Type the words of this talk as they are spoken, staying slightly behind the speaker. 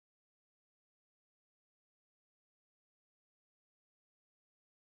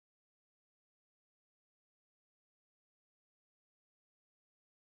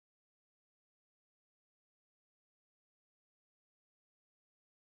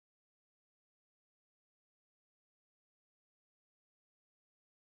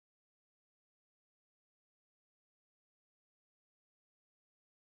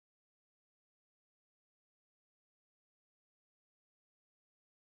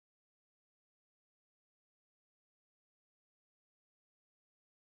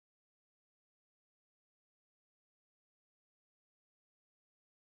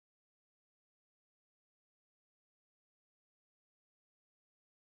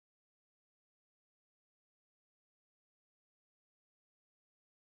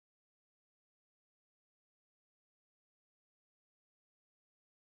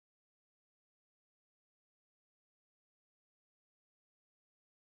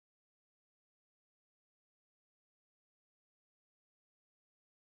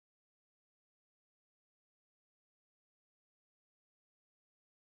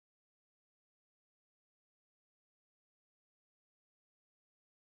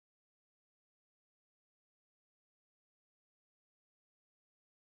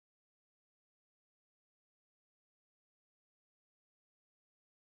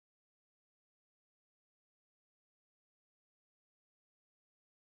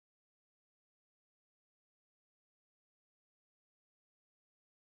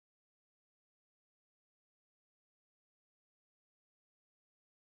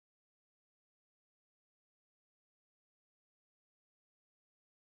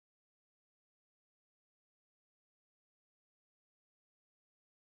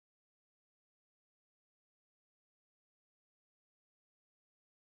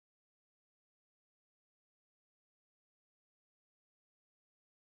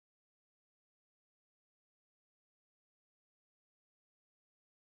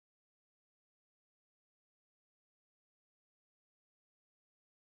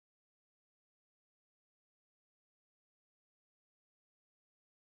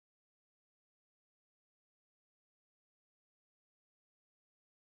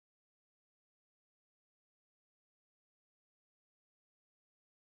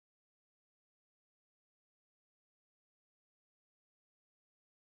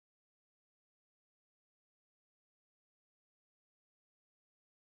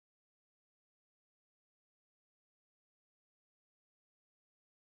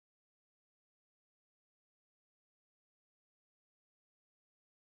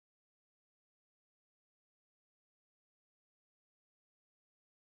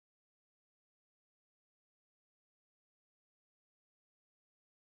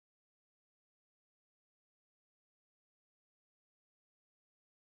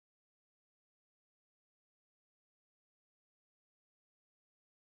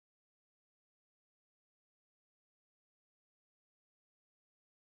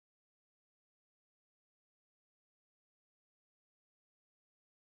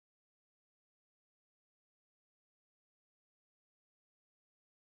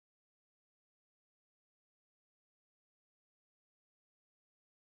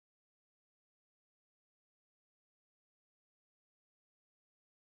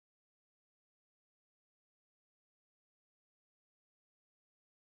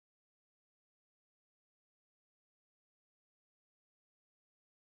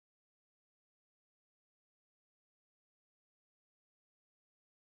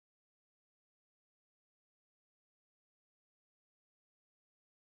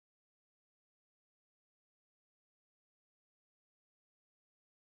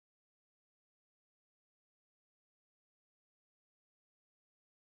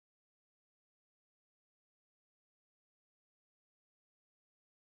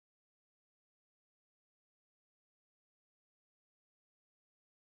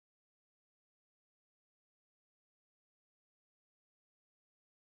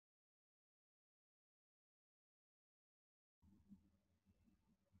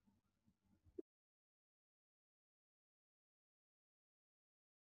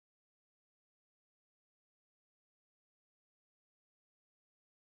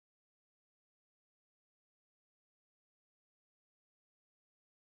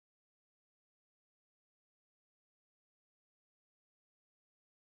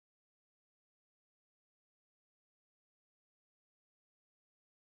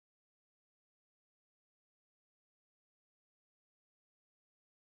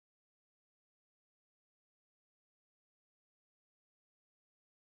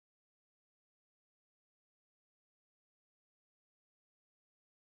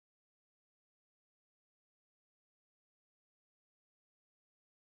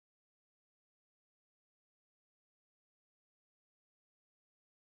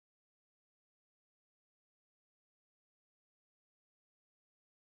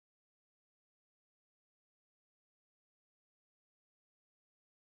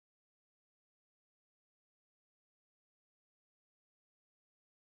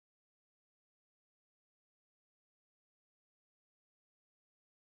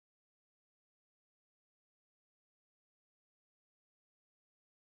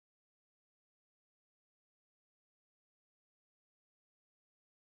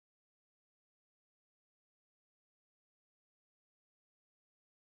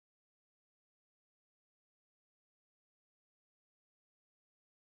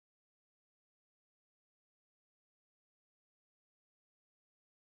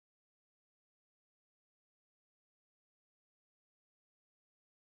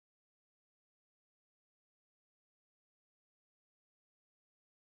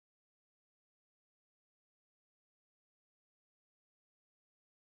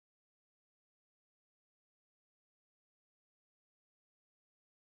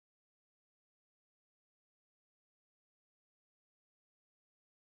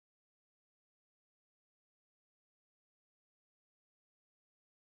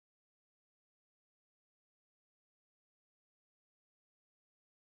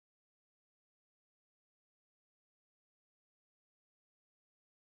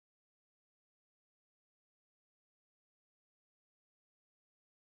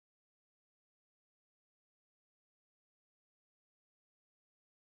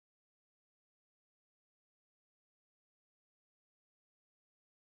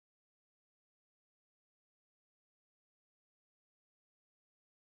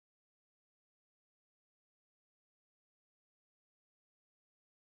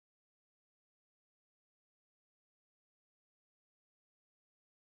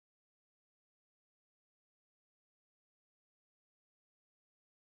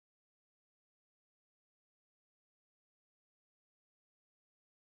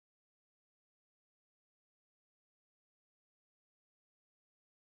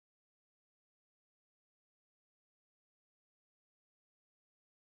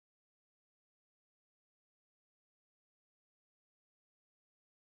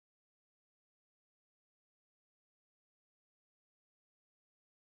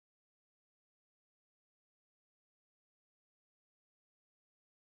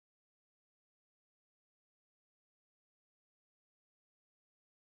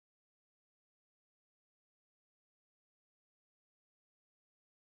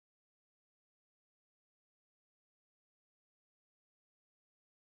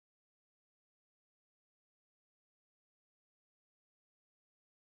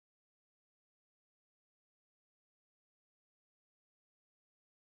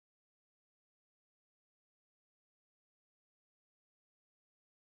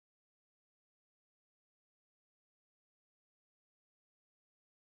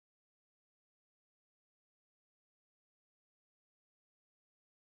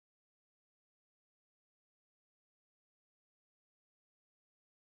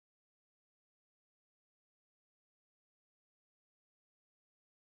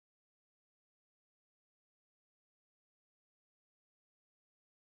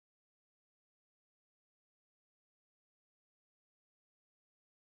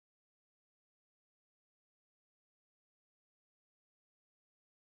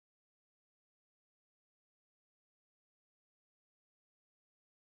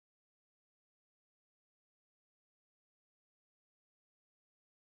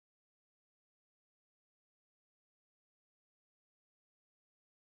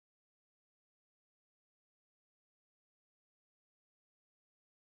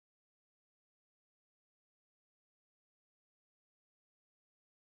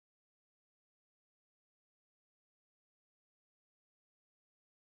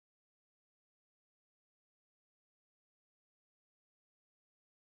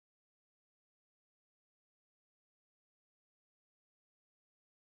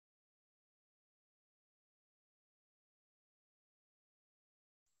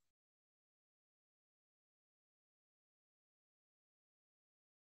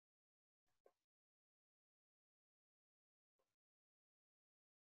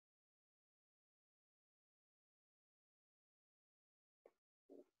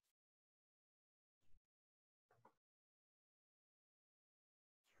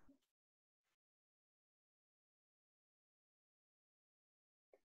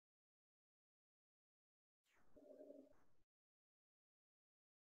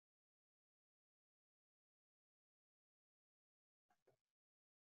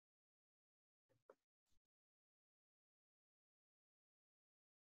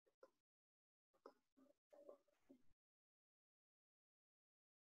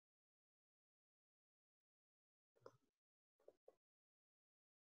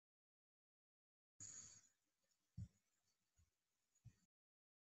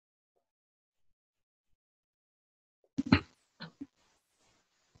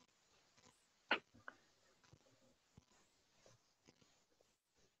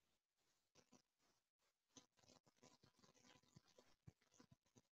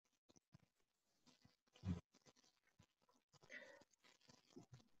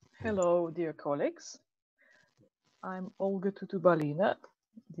Hello, dear colleagues. I'm Olga Tutubalina,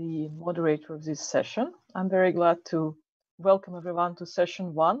 the moderator of this session. I'm very glad to welcome everyone to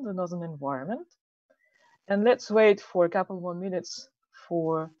session 1, the Northern Environment. And let's wait for a couple more minutes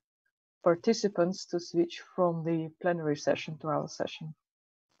for participants to switch from the plenary session to our session.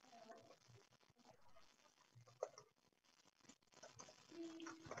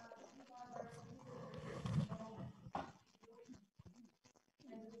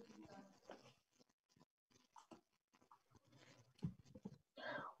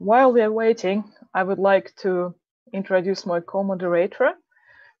 While we are waiting, I would like to introduce my co-moderator,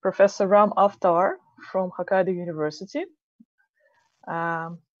 Professor Ram Aftar from Hokkaido University,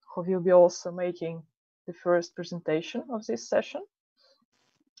 who will be also making the first presentation of this session.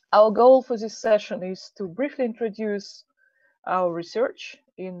 Our goal for this session is to briefly introduce our research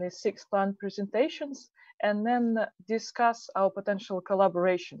in the 6 planned presentations and then discuss our potential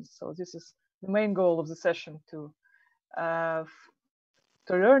collaborations. So this is the main goal of the session, to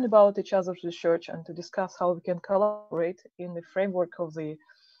learn about each other's research and to discuss how we can collaborate in the framework of the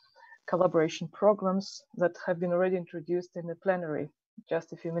collaboration programs that have been already introduced in the plenary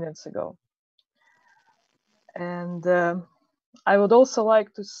just a few minutes ago. And I would also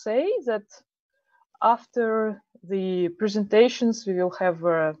like to say that after the presentations we will have,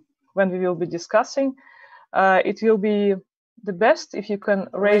 when we will be discussing, it will be the best if you can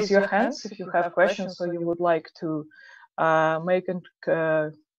raise your hands if you have questions or you would like to make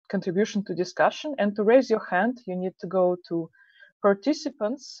a contribution to discussion. And to raise your hand, you need to go to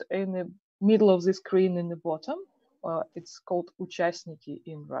participants in the middle of the screen in the bottom. It's called Участники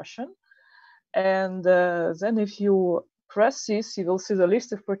in Russian. And then if you press this, you will see the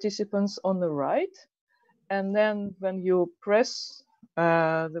list of participants on the right. And then when you press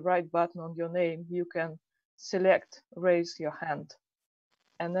the right button on your name, you can select raise your hand.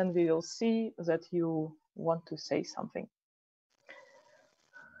 And then we will see that you want to say something.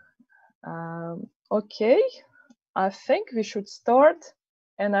 Okay, I think we should start.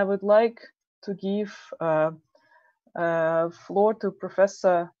 And I would like to give floor to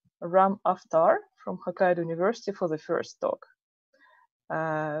Professor Ram Aftar from Hokkaido University for the first talk.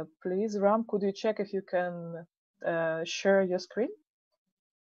 Please, Ram, could you check if you can share your screen?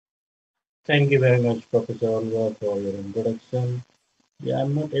 Thank you very much, Professor Olga, for your introduction. Yeah,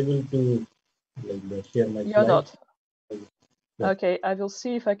 I'm not able to share my You're slides. not? Yeah. Okay, I will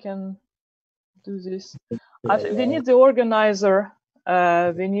see if I can do this. We need the organizer.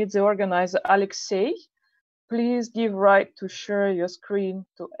 We need the organizer, Alexei. Please give right to share your screen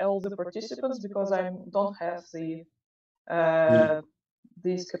to all the participants because I don't have the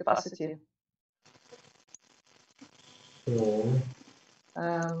this capacity. So,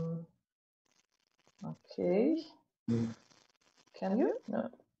 okay. Can you? No.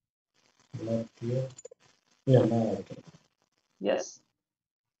 Not yet. Yeah, now I can. Yes.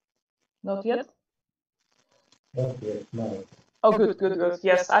 Not yet. Not yet. Now. Oh, good, good, good.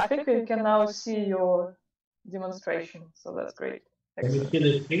 Yes, I think we can now see your demonstration. So that's great. Excellent. Can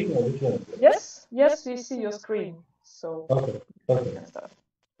you see the screen or which one? Yes, yes, we see your screen. So okay.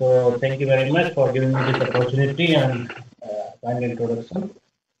 So thank you very much for giving me this opportunity and kind introduction.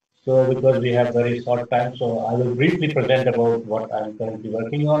 So because we have very short time, so I will briefly present about what I'm currently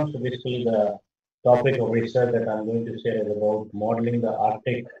working on. So basically the topic of research that I'm going to share is about modeling the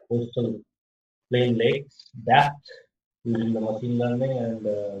Arctic coastal plain lakes depth using the machine learning and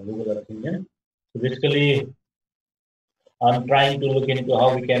Google Earth Engine. So basically, I'm trying to look into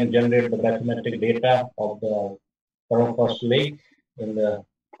how we can generate the bathymetric data of the permafrost lake in the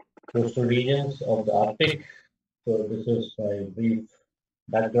coastal regions of the Arctic. So this is my brief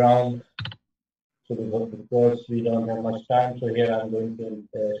background. So because we don't have much time, so here I'm going to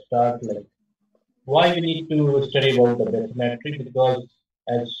start like why we need to study about the bathymetry, because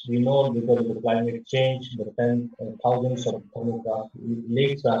as we know, because of the climate change, the thousands of thermograph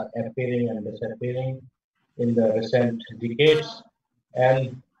lakes are appearing and disappearing in the recent decades,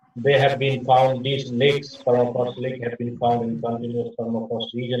 and they have been found, these lakes, permafrost lake, have been found in continuous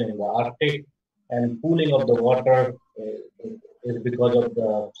permafrost region in the Arctic, and cooling of the water is because of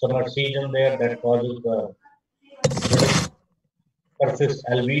the summer season there that causes the surface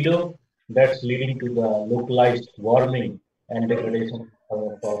albedo that's leading to the localized warming and degradation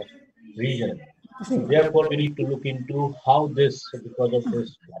of our region. So therefore, we need to look into how this, because of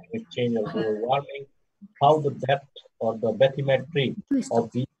this climate change or global warming, how the depth or the bathymetry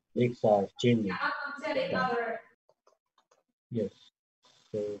of these lakes are changing. Yes.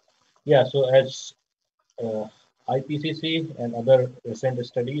 So yeah. So as IPCC and other recent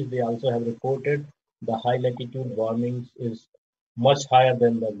studies, they also have reported the high latitude warming is much higher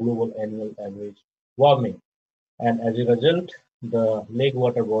than the global annual average warming. And as a result, the lake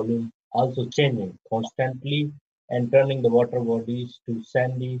water volume also changing constantly and turning the water bodies to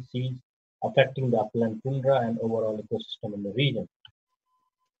sandy seas, affecting the upland tundra and overall ecosystem in the region.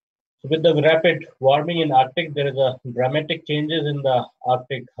 So with the rapid warming in Arctic, there is a dramatic changes in the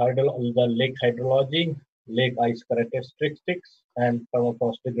the lake hydrology, lake ice characteristics, and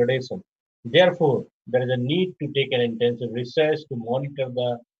permafrost degradation. Therefore, there is a need to take an intensive research to monitor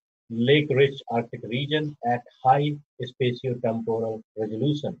the lake-rich Arctic region at high spatiotemporal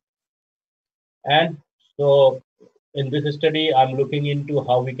resolution. And so in this study, I'm looking into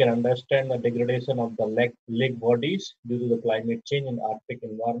how we can understand the degradation of the lake bodies due to the climate change in Arctic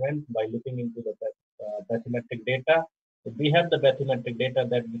environment by looking into the bathymetric data. If we have the bathymetric data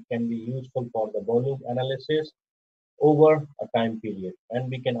that can be useful for the volume analysis over a time period, and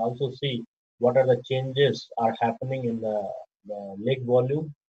we can also see what are the changes are happening in the lake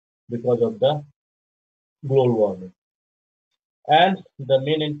volume because of the global warming. And the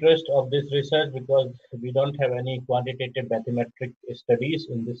main interest of this research, because we don't have any quantitative bathymetric studies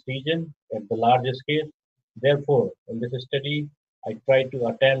in this region at the large scale. Therefore, in this study, I try to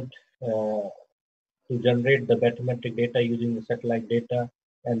attempt to generate the bathymetric data using the satellite data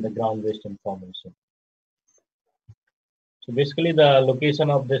and the ground-based information. So basically, the location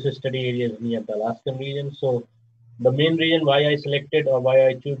of this study area is near the Alaskan region. So the main reason why I selected or why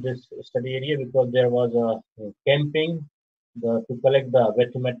I choose this study area, because there was a camping to collect the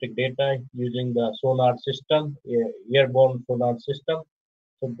bathymetric data using the sonar system, airborne sonar system.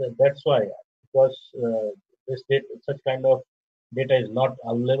 So that's why, because this data, such kind of data is not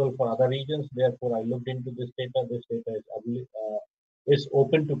available for other regions. Therefore, I looked into this data. This data is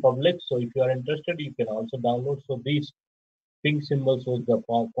open to public. So if you are interested, you can also download. So these pink symbols shows the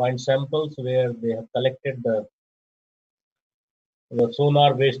point samples where they have collected the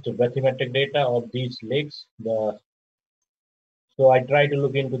sonar-based bathymetric data of these lakes. So I try to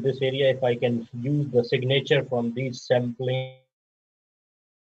look into this area if I can use the signature from these sampling.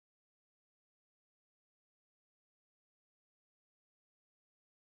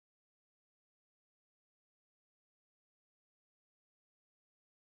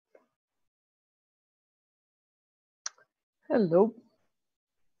 Hello.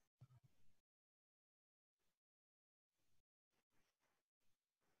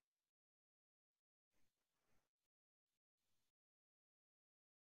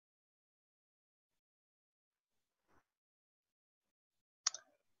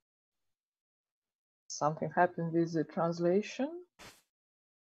 Something happened with the translation.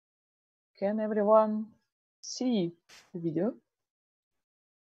 Can everyone see the video?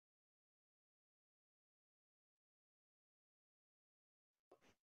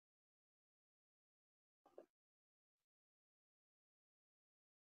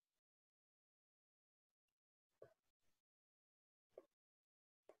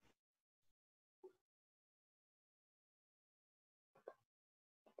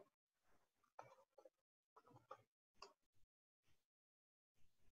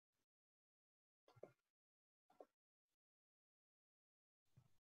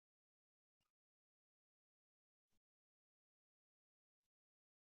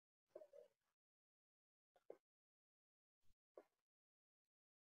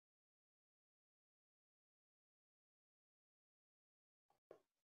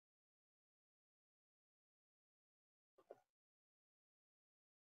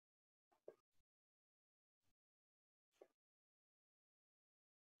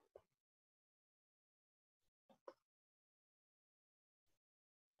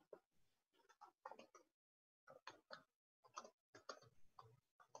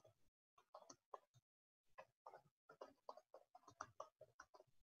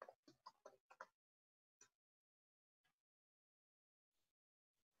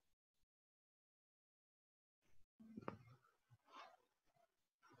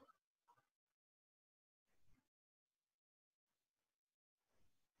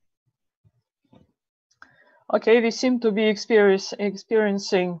 Okay, we seem to be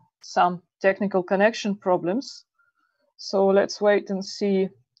experiencing some technical connection problems. So let's wait and see.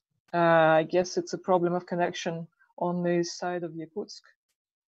 I guess it's a problem of connection on the side of Yakutsk.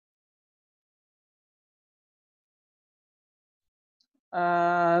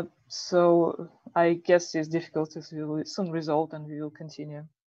 So I guess these difficulties will soon resolve and we will continue.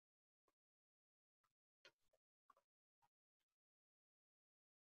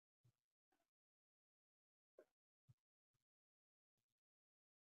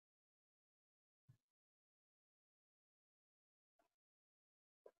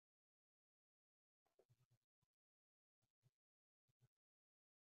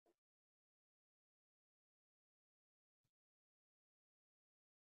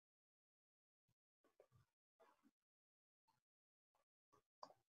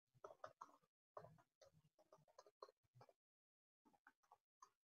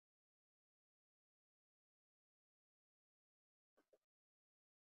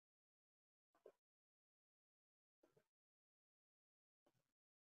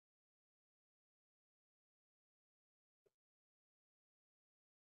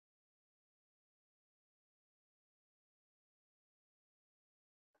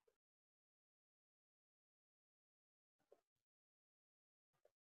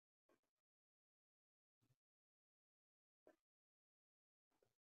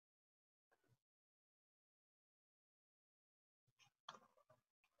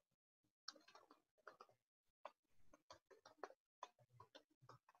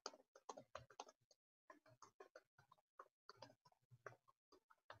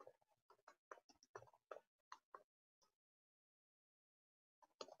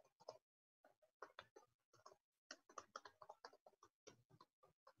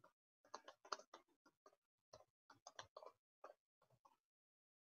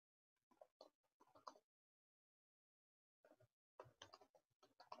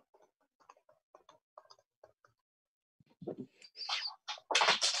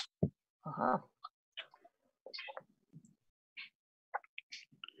 Aha.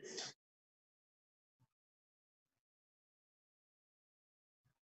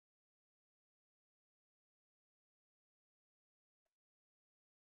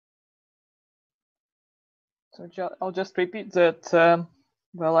 So I'll just repeat that.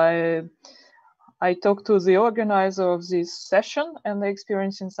 Well, I talked to the organizer of this session, and they're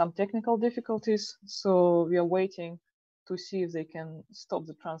experiencing some technical difficulties. So we are waiting to see if they can stop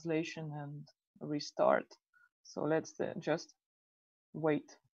the translation and restart. So let's just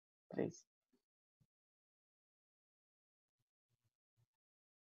wait, please.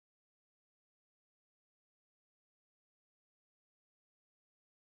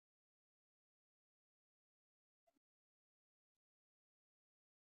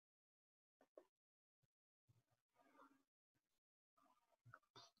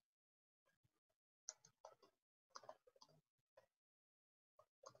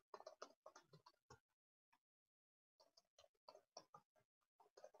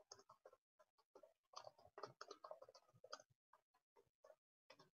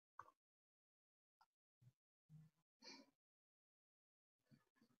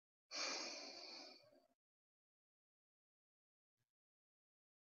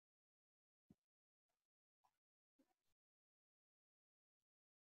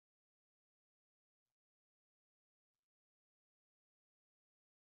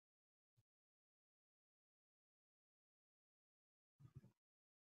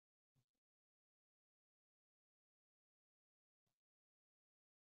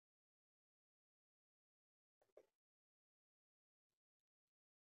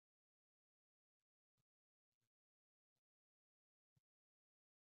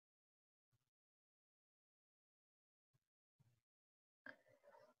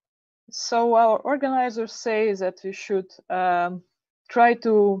 So our organizers say that we should try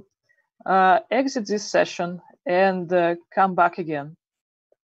to exit this session and come back again.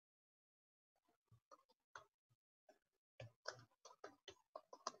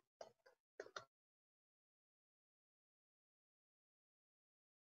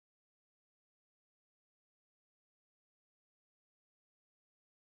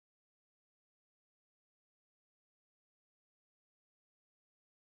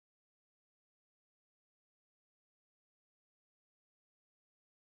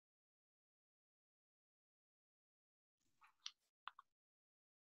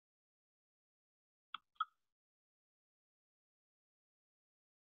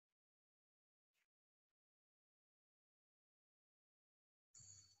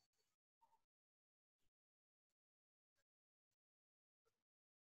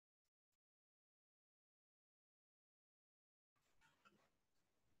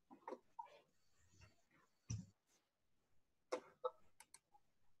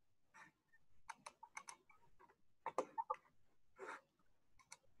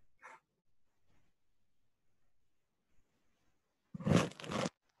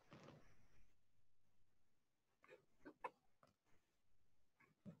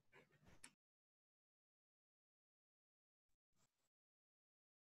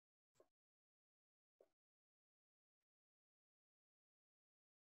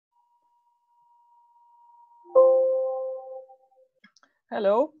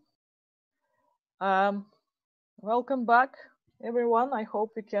 Hello. Welcome back, everyone. I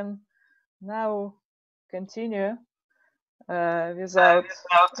hope we can now continue without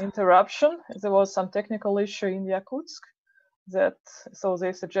interruption. There was some technical issue in Yakutsk, so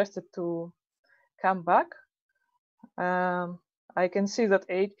they suggested to come back. I can see that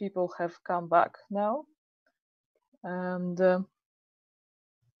 8 people have come back now, and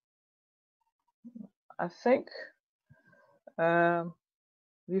I think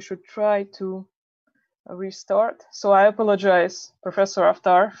we should try to restart. So I apologize, Professor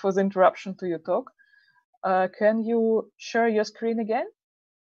Aftar, for the interruption to your talk. Can you share your screen again?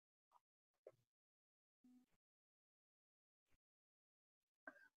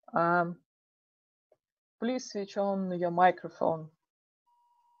 Please switch on your microphone.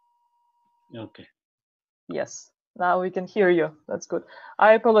 Okay. Yes, now we can hear you. That's good.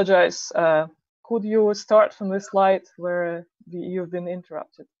 I apologize. Could you start from the slide where you've been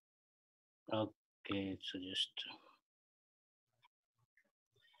interrupted? Okay, so just.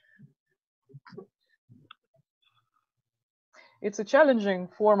 It's a challenging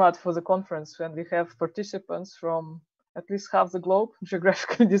format for the conference when we have participants from at least half the globe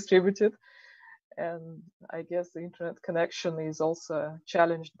geographically distributed. And I guess the internet connection is also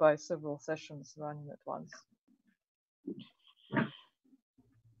challenged by several sessions running at once.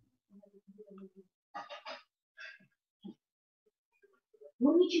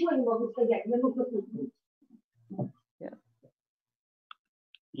 Yeah.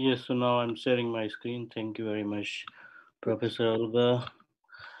 Yes, so now I'm sharing my screen. Thank you very much, Professor Olga,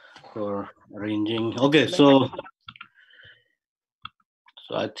 for arranging. Okay, so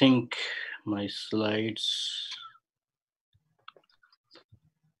I think my slides.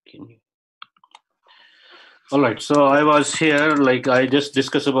 Can you? All right, so I was here, like I just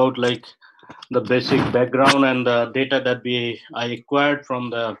discussed about like the basic background and the data that I acquired from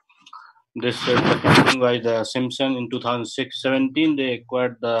the company by the Simpson in 2017. They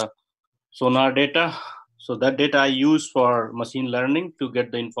acquired the sonar data. So that data I use for machine learning to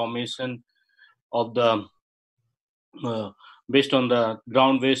get the information of the based on the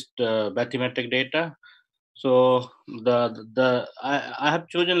ground-based bathymetric data. So I have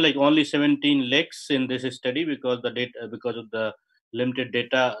chosen like only 17 lakes in this study because because of the limited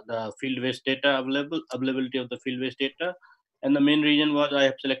data, the field-based data availability of the field-based data, and the main reason was I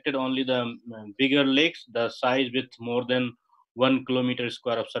have selected only the bigger lakes, the size with more than 1 kilometer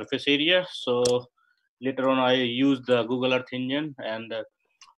square of surface area. So later on, I used the Google Earth engine and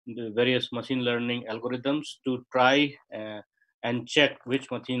the various machine learning algorithms to try and check which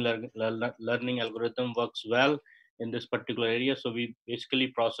learning algorithm works well in this particular area. So we basically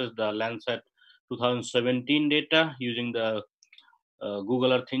processed the Landsat 2017 data using the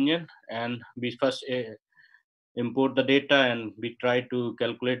Google Earth engine, and we first import the data and we try to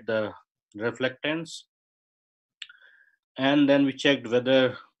calculate the reflectance, and then we checked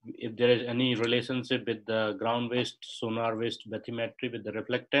whether if there is any relationship with the ground-based sonar-based bathymetry with the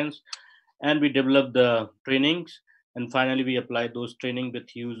reflectance, and we developed the trainings, and finally we applied those training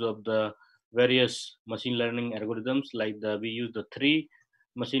with use of the various machine learning algorithms. Like we use the three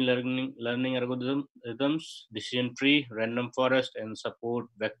machine learning algorithms: decision tree, random forest, and support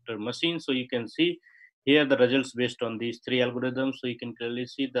vector machine. So you can see here the results based on these three algorithms. So you can clearly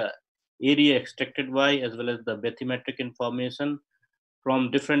see the area extracted by as well as the bathymetric information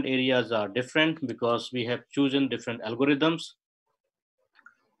from different areas are different because we have chosen different algorithms.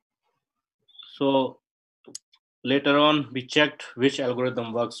 So later on, we checked which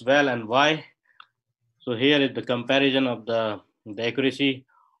algorithm works well and why. So here is the comparison of the accuracy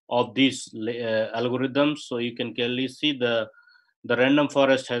of these algorithms. So you can clearly see the random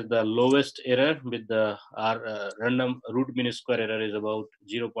forest has the lowest error with the random root mean square error is about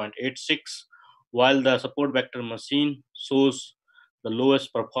 0.86, while the support vector machine shows the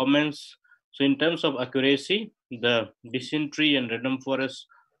lowest performance. So in terms of accuracy, the decision tree and random forest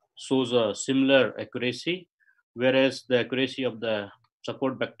shows a similar accuracy, whereas the accuracy of the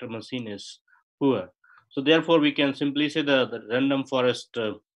support vector machine is poor. So therefore, we can simply say the random forest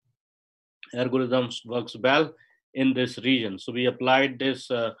algorithms works well in this region. So we applied this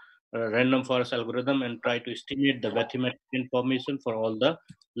random forest algorithm and try to estimate the bathymetric information for all the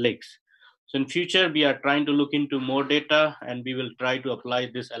lakes. So in future, we are trying to look into more data, and we will try to apply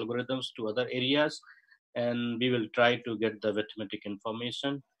these algorithms to other areas, and we will try to get the bathymetric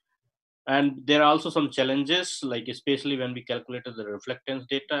information. And there are also some challenges, like especially when we calculated the reflectance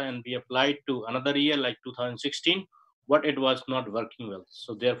data and we applied to another year like 2016, what it was not working well.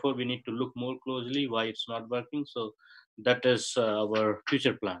 So therefore we need to look more closely why it's not working. So that is our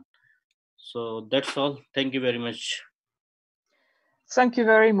future plan. So that's all. Thank you very much. Thank you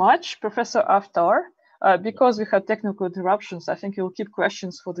very much, Professor Aftar. Because we had technical interruptions, I think you'll keep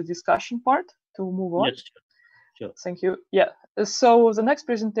questions for the discussion part to move on. Yes, sure. Thank you. Yeah. So the next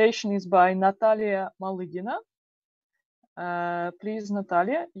presentation is by Natalia Malygina. Please,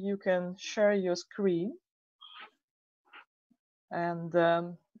 Natalia, you can share your screen and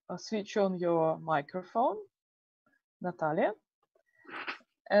switch on your microphone, Natalia.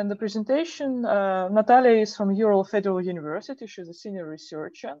 And the presentation, Natalia is from Ural Federal University. She's a senior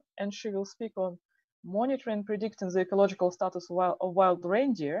researcher, and she will speak on monitoring and predicting the ecological status of wild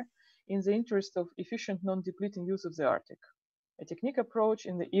reindeer in the interest of efficient non-depleting use of the Arctic, a technique approach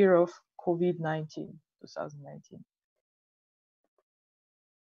in the era of COVID-19, 2019.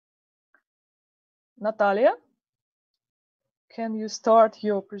 Natalia, can you start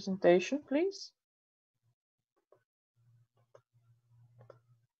your presentation, please?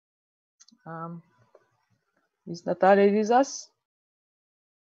 Is Natalia with us?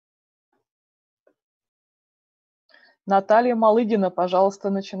 Наталья Малыгина, пожалуйста,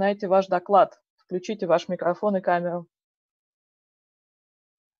 начинайте ваш доклад. Включите ваш микрофон и камеру.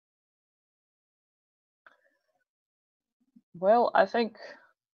 Well, I think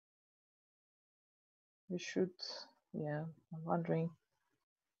we should, yeah, I'm wondering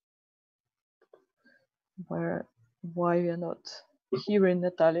why we are not hearing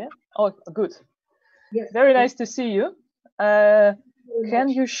Natalia. Oh, good. Yes. Very nice to see you. Can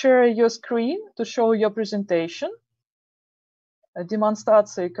you share your screen to show your presentation?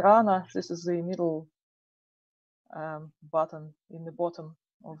 Демонстрация экрана. This is the middle button in the bottom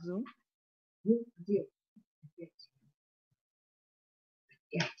of Zoom.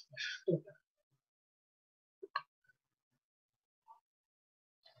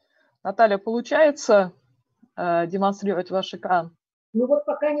 Наталья, получается демонстрировать ваш экран? Ну вот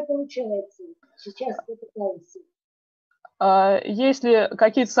пока не получается. Сейчас попытаемся. Есть ли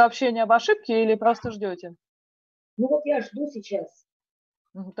какие-то сообщения об ошибке или просто ждете? Ну вот я жду сейчас.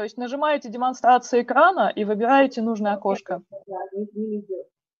 То есть нажимаете демонстрация экрана и выбираете нужное окошко. Да, не идет.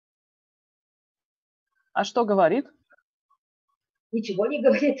 А что говорит? Ничего не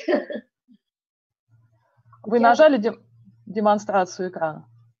говорит. Вы нажали демонстрацию экрана?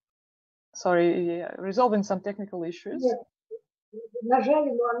 Sorry, resolving some technical issues. Нет,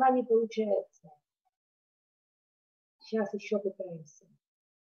 нажали, но она не получается. Сейчас еще пытаемся.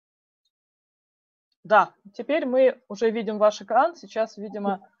 Да, теперь мы уже видим ваш экран. Сейчас,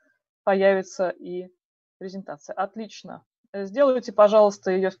 видимо, появится и презентация. Отлично. Сделайте,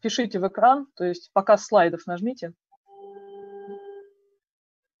 пожалуйста, ее, впишите в экран, то есть показ слайдов нажмите.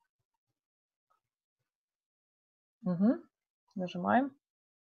 Угу. Нажимаем.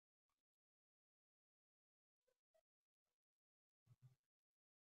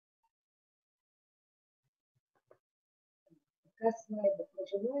 Показ слайдов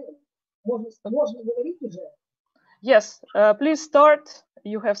нажимаем. Можно говорить уже? Yes, please start.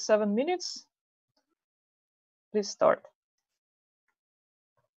 You have 7 minutes. Please start.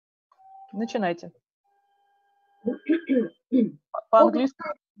 Начинайте. По-английски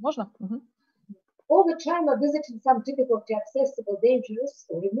можно? All the time of visiting some difficulty accessible, dangerous,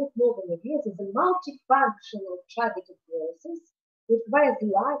 or remote northern areas is a multifunctional targeted process which requires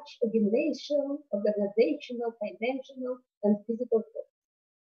large organizational, financial, and physical effort,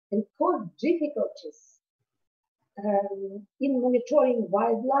 and cause difficulties in monitoring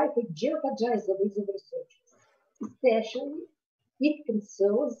wildlife and jeopardize the wisdom of researchers, especially it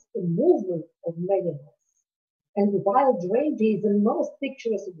concerns the movement of animals. And the wild range is the most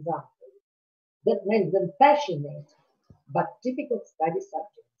picturesque example that makes them passionate but difficult study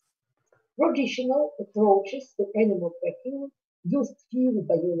subjects. Traditional approaches to animal tracking used field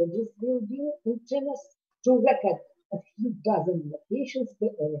biologists building antennas to record a few dozen locations per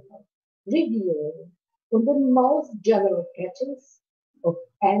animal, revealing on the most general patterns of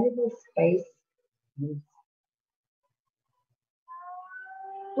animal space use.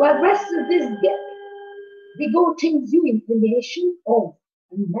 To address this gap, we go to new information of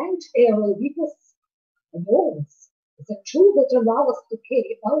unmanned aerial vehicles and drones as a tool that allows us to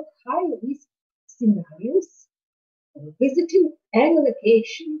carry out high-risk scenarios of visiting any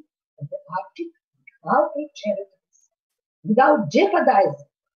location of the Arctic territories without jeopardizing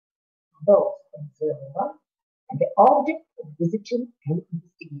both observer and the object of visiting and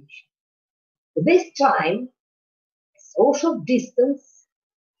investigation. This time, social distance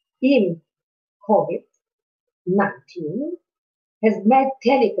in COVID-19 has made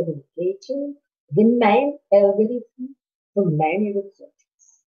telecommunication the main algorithm for many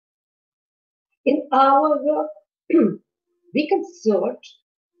researchers. In our work, we can search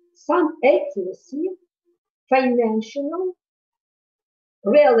some accuracy, financial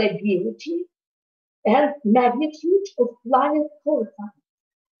reliability, and magnitude of planet qualifying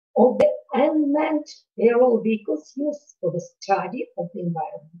of the unmanned aerial vehicles used for the study of the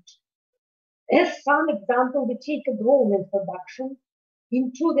environment. As some example, we take a drone introduction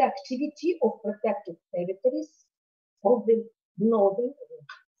into the activity of protected territories of the northern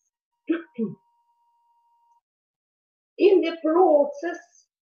regions. In the process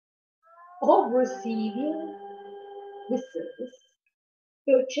of receiving the service,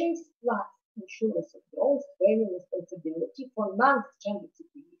 purchase plus insurance of drones, training responsibility for non-standard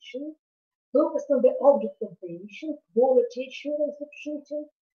situation, focused on the object of the mission, quality assurance of shooting,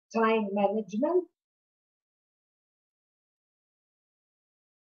 time management,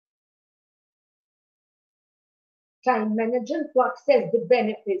 to access the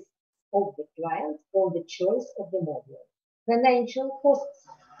benefits of the client or the choice of the model, financial costs,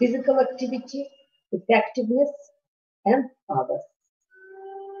 physical activity, effectiveness, and others.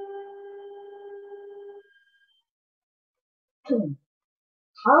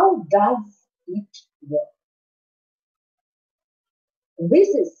 How does it work? This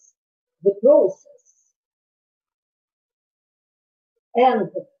is the process, and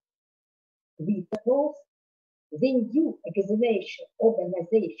we propose the new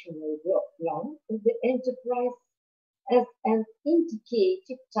organizational work plan of the enterprise as an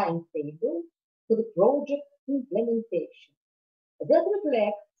indicated timetable for the project implementation, that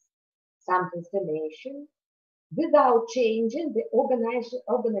reflects some transformation without changing the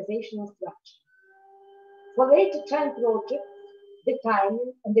organizational structure. For later time projects, the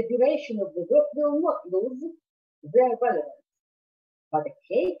timing and the duration of the work will not lose their relevance, but the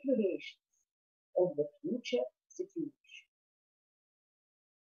calculations of the future situation.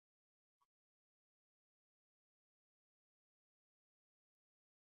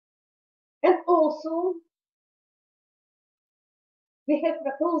 And also, we have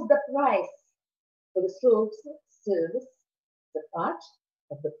proposed the price for the service, the part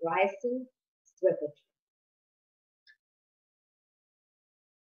of the pricing strategy.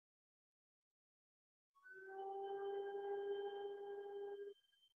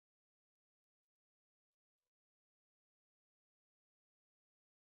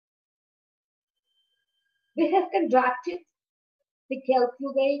 We have conducted the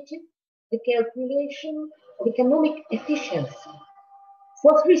calculation of economic efficiency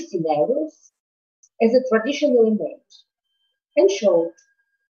for 3 scenarios as a traditional image, and showed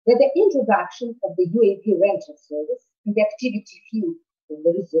that the introduction of the UAV rental service in the activity field of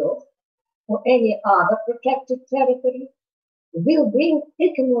the reserve or any other protected territory will bring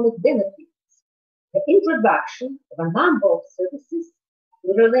economic benefits. The introduction of a number of services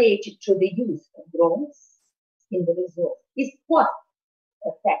related to the use of drones in the reserve is cost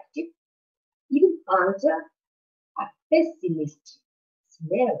effective even under a pessimistic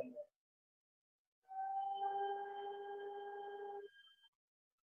scenario.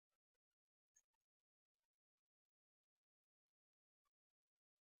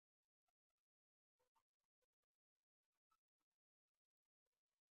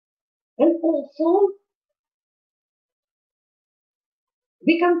 And also,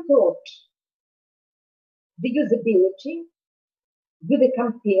 we compared the usability with the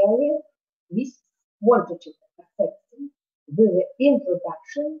comparing with quantitative assessment with the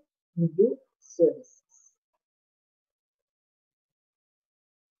introduction of new services.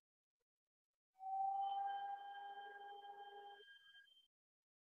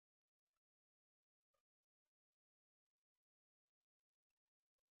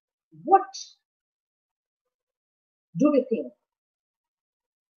 What do we think?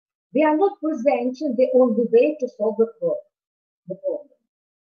 We are not presenting the only way to solve the problem.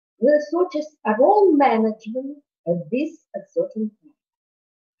 The researchers are all management at this at certain time.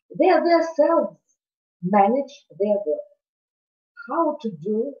 They are themselves manage their work. How to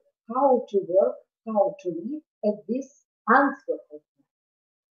do, how to work, how to live at this uncertain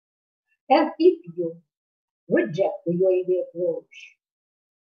time. And if you reject the UAV approach,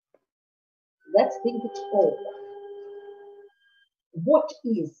 let's think it over. What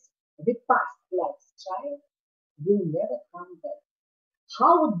is the past lifestyle will never come back.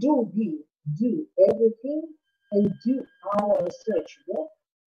 How do we do everything and do our research work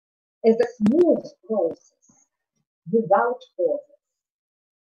as a smooth process without pauses?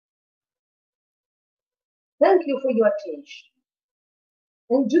 Thank you for your attention.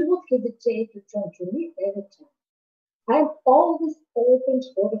 And do not hesitate to turn to me every time. I'm always open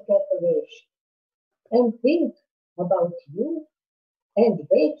for the cooperation and think about you and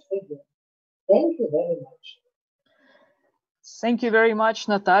wait for you. Thank you very much. Thank you very much,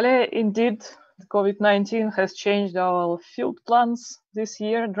 Natalia. Indeed, COVID-19 has changed our field plans this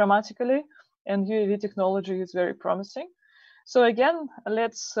year dramatically, and UAV technology is very promising. So again,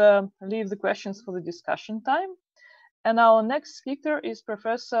 let's leave the questions for the discussion time. And our next speaker is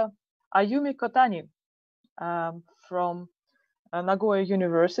Professor Ayumi Kotani from Nagoya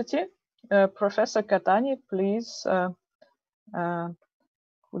University. Professor Kotani, please,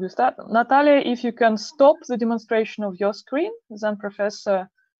 would you start? Natalia, if you can stop the demonstration of your screen, then Professor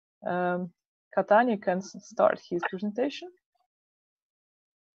Kotani can start his presentation.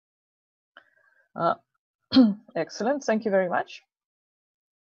 Excellent, thank you very much.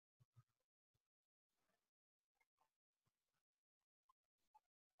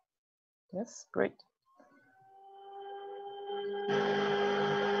 Yes, great.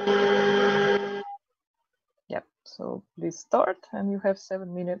 Yep, so please start, and you have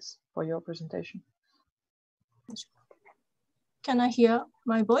 7 minutes for your presentation. Can I hear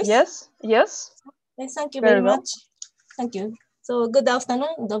my voice? Yes, yes. Thank you very much. Thank you. So good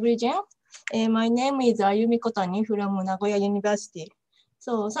afternoon, Dobry-jian. My name is Ayumi Kotani from Nagoya University.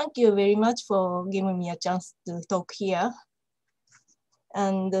 So thank you very much for giving me a chance to talk here.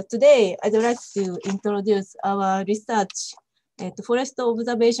 And today I'd like to introduce our research forest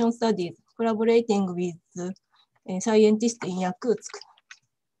observation studies collaborating with scientists in Yakutsk.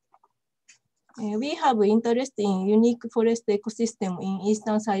 We have interest in unique forest ecosystem in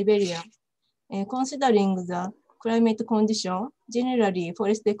Eastern Siberia, considering the climate condition, generally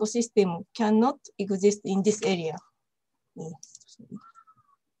forest ecosystem cannot exist in this area.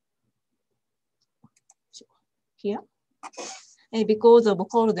 Here, because of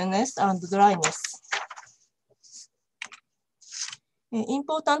coldness and dryness.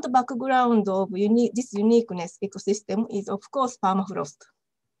 Important background of this uniqueness ecosystem is, of course, permafrost.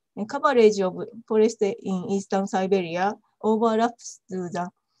 Coverage of forest in eastern Siberia overlaps to the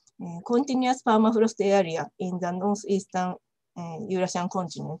continuous permafrost area in the northeastern Eurasian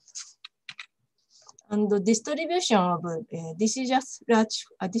continent. And the distribution of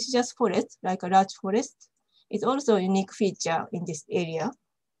deciduous forest, like a large forest, is also a unique feature in this area.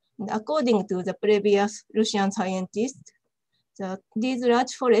 And according to the previous Russian scientists, these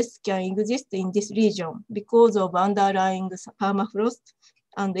large forests can exist in this region because of underlying permafrost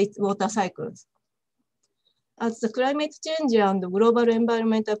and its water cycles. As the climate change and global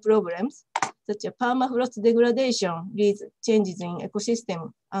environmental problems, such as permafrost degradation leads changes in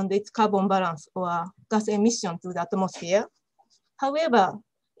ecosystem and its carbon balance or gas emission to the atmosphere. However,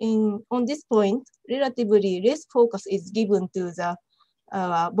 on this point, relatively less focus is given to the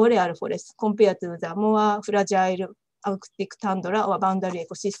boreal forest compared to the more fragile Arctic tundra or boundary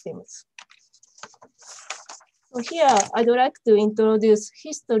ecosystems. So here, I'd like to introduce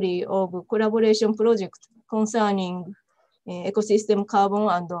history of collaboration project concerning ecosystem carbon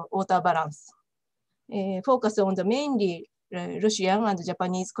and water balance. Focus on the mainly Russian and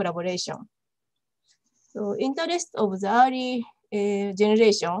Japanese collaboration. So interest of the early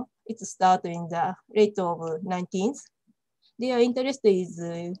generation, it started in the late of 19th. Their interest is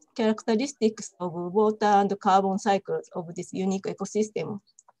characteristics of water and carbon cycles of this unique ecosystem.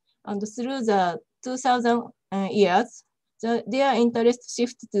 And through the 2000 years, their interest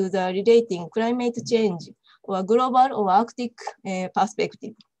shifted to the relating climate change or global or Arctic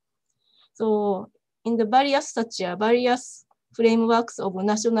perspective. So in the various frameworks of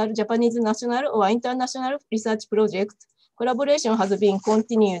Japanese national or international research projects, collaboration has been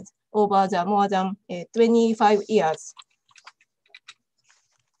continued over the more than 25 years.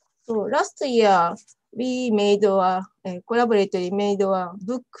 So last year, we made collaboratively made a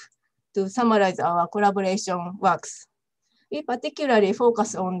book to summarize our collaboration works. We particularly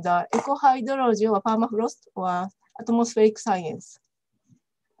focus on the ecohydrology or permafrost or atmospheric science.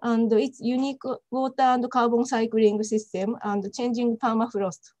 And its unique water and carbon cycling system and changing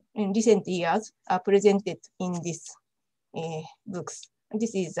permafrost in recent years are presented in these books. And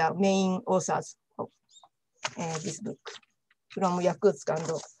this is the main authors of this book from Yakutsk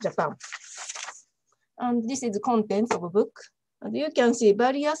and Japan. And this is the contents of a book. And you can see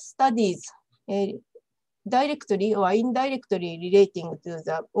various studies directly or indirectly relating to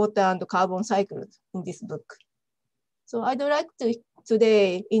the water and carbon cycles in this book. So I'd like to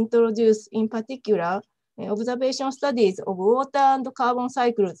today introduce in particular observation studies of water and carbon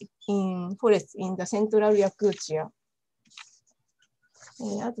cycles in forests in the central Yakutia.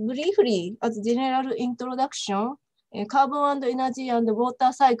 Briefly, as general introduction, carbon and energy and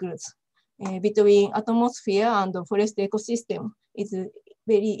water cycles between atmosphere and forest ecosystem is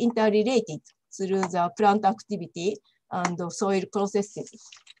very interrelated through the plant activity and soil processes.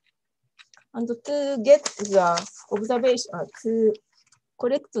 And to get the observation, to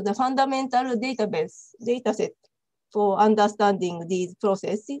collect the fundamental data set for understanding these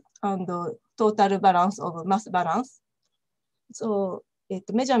processes and total balance of mass balance. So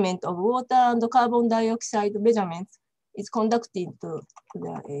measurement of water and carbon dioxide measurements is conducted to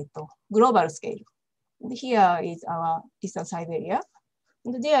the global scale. And here is our Eastern Siberia.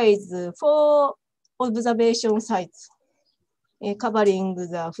 And there is 4 observation sites covering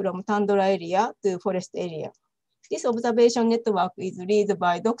from tundra area to forest area. This observation network is led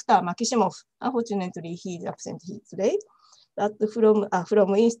by Dr. Makishimov. Unfortunately, he is absent here today. But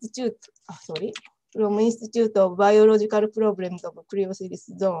from Institute of Biological Problems of Cryosyris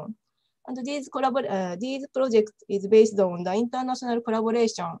Zone. And these project is based on the international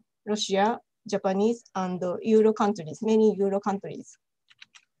collaboration, Russia, Japanese, and Euro countries, many Euro countries.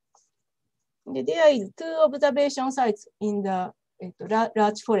 There is 2 observation sites in the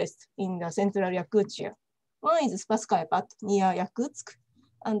large forest in the central Yakutia. One is Spasskaya Pat near Yakutsk,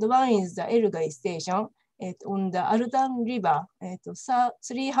 and one is the Elgai station on the Aldan River,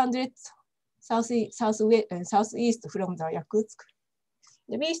 300 southeast from the Yakutsk.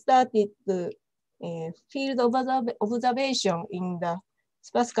 We started the field observation in the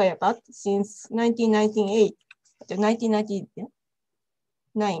Spasskaya Pat since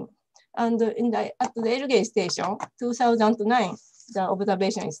 1999. And at the Elgai station, 2009, the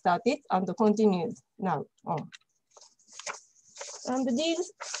observation is started and continues now on. And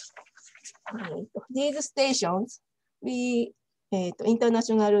these these stations, we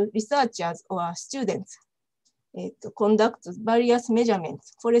international researchers or students conduct various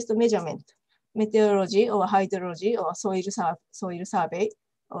measurements, forest measurement, meteorology or hydrology or soil survey,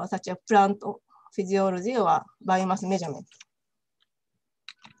 or such as plant physiology or biomass measurement.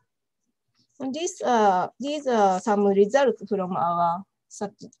 And these are some results from our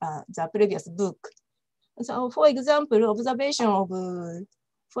the previous book. So, for example, observation of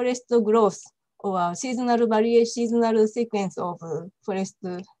forest growth or seasonal variation, seasonal sequence of forest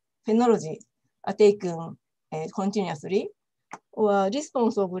phenology are taken continuously, or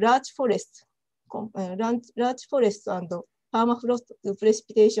response of large forests and permafrost to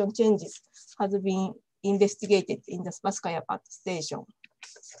precipitation changes has been investigated in the Spasskaya Part station.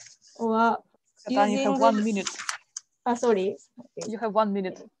 Or using, you have 1 minute. Sorry. Okay. You have 1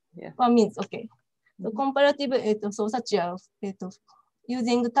 minute. Yeah. 1 minute, okay. So comparative, so such as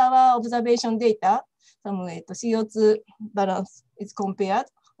using tower observation data, some CO2 balance is compared,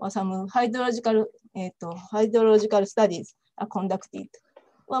 or some hydrological studies are conducted.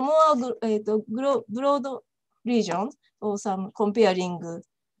 Or more broad regions, or some comparing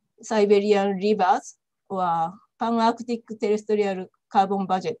Siberian rivers or pan-Arctic terrestrial carbon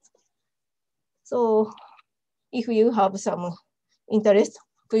budget. So if you have some interest,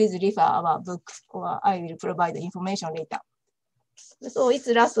 please refer our book, or I will provide the information later. So it's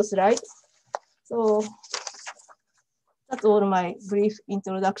the last slide. So that's all my brief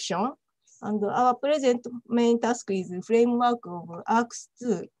introduction. And our present main task is the framework of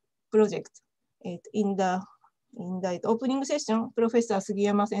ARCS2 project. In the opening session, Professor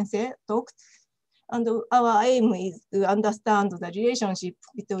Sugiyama Sensei talked, and our aim is to understand the relationship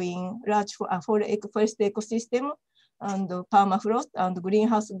between large forest ecosystem and permafrost and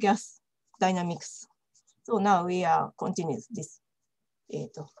greenhouse gas dynamics. So now we are continuing this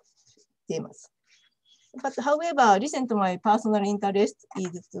themes. But however, recently my personal interest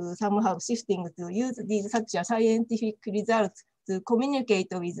is to somehow shifting to use these such a scientific results to communicate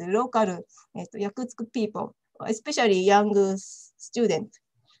with local Yakutsk people, especially young students.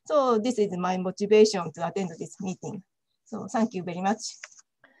 So this is my motivation to attend this meeting. So thank you very much.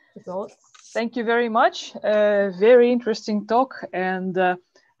 That's all. Thank you very much. Very interesting talk. And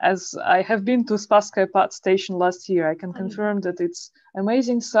as I have been to Spasskaya Part station last year, I can confirm that it's an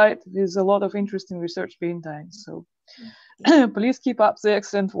amazing site with a lot of interesting research being done. So please keep up the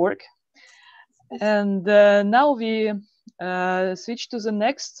excellent work. And now we switch to the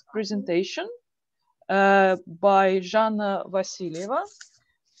next presentation by Zhanna Vasilyeva,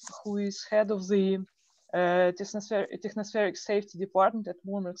 who is head of the Technospheric Safety Department at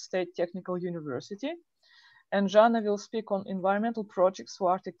Murmansk State Technical University. And Zhanna will speak on environmental projects for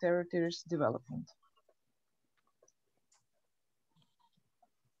Arctic territories development.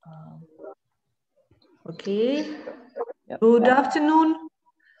 Okay. Yep. Good afternoon,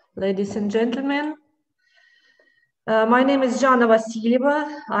 ladies and gentlemen. My name is Zhanna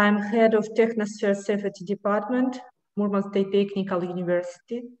Vasilyeva. I'm head of Technosphere Safety Department, Murmansk State Technical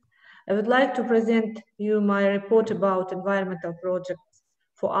University. I would like to present you my report about environmental projects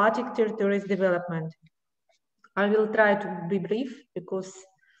for Arctic territories development. I will try to be brief because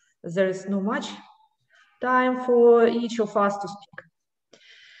there is no much time for each of us to speak.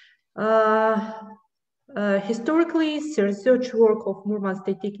 Historically, the research work of Murmansk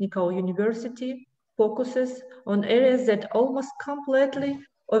State Technical University focuses on areas that almost completely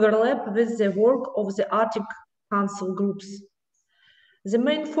overlap with the work of the Arctic Council groups. The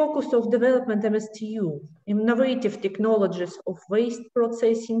main focus of development MSTU, innovative technologies of waste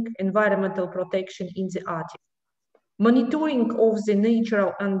processing, environmental protection in the Arctic, monitoring of the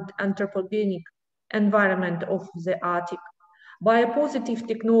natural and anthropogenic environment of the Arctic, biopositive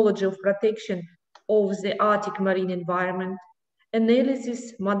technology of protection of the Arctic marine environment,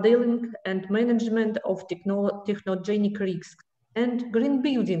 analysis, modeling, and management of technogenic risks, and green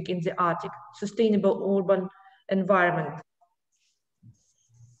building in the Arctic, sustainable urban environment.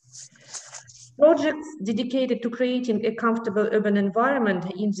 Projects dedicated to creating a comfortable urban environment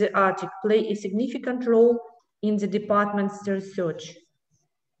in the Arctic play a significant role in the department's research.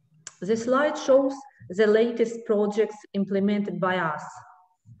 The slide shows the latest projects implemented by us.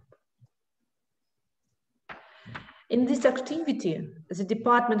 In this activity, the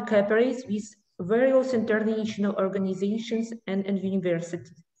department cooperates with various international organizations and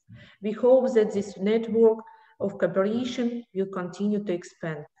universities. We hope that this network of cooperation will continue to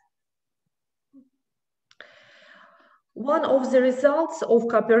expand. One of the results of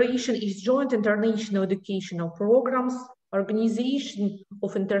cooperation is joint international educational programs, organization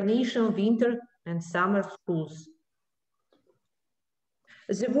of international winter and summer schools.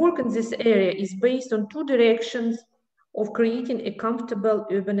 The work in this area is based on two directions of creating a comfortable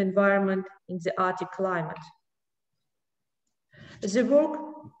urban environment in the Arctic climate. The work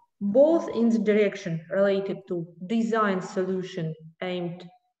both in the direction related to design solution aimed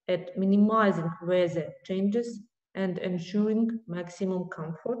at minimizing weather changes and ensuring maximum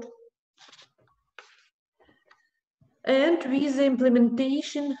comfort, and with the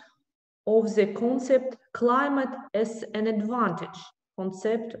implementation of the concept climate as an advantage,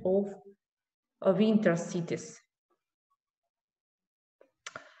 concept of winter cities.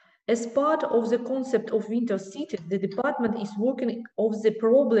 As part of the concept of winter cities, the department is working on the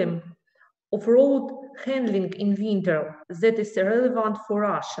problem of road handling in winter that is relevant for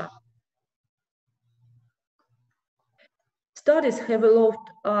Russia. Studies have allowed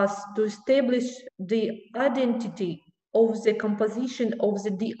us to establish the identity of the composition of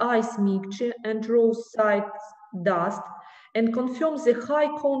the de-ice mixture and roadside dust and confirm the high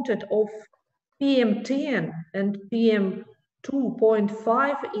content of PM10 and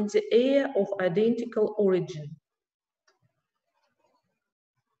PM2.5 in the air of identical origin.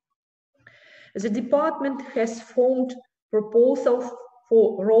 The department has formed proposals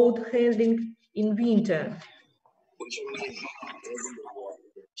for road handling in winter.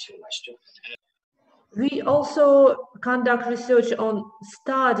 We also conduct research on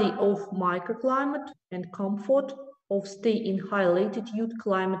study of microclimate and comfort of stay in high latitude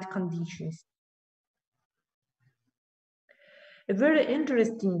climate conditions. A very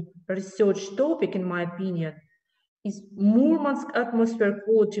interesting research topic, in my opinion, is Murmansk atmosphere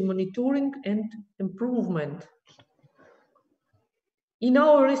quality monitoring and improvement. In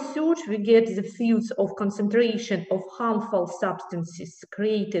our research, we get the fields of concentration of harmful substances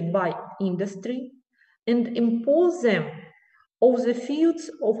created by industry and impose them of the fields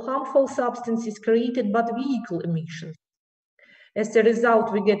of harmful substances created by vehicle emissions. As a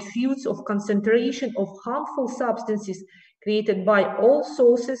result, we get fields of concentration of harmful substances created by all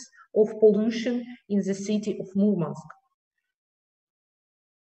sources of pollution in the city of Murmansk.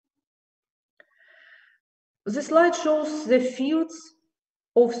 The slide shows the fields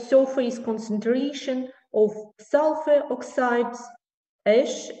of surface concentration of sulfur oxides,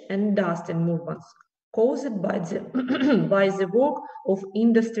 ash, and dust in Murmansk, caused by the, by the work of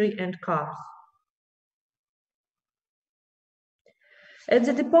industry and cars. At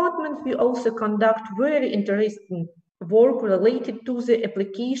the department, we also conduct very interesting work related to the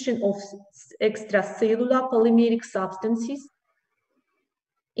application of extracellular polymeric substances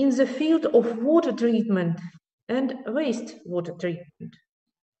in the field of water treatment and wastewater treatment.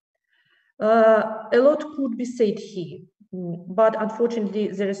 A lot could be said here, but unfortunately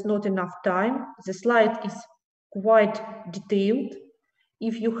there is not enough time. The slide is quite detailed.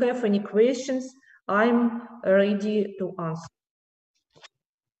 If you have any questions, I'm ready to answer.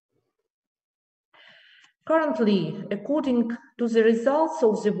 Currently, according to the results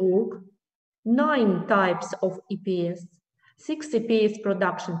of the work, 9 types of EPS, 6 EPS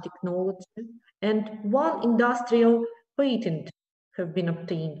production technology, and 1 industrial patent have been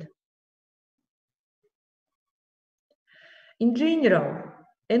obtained. In general,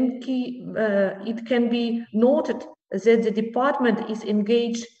 it can be noted that the department is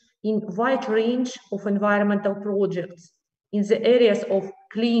engaged in a wide range of environmental projects in the areas of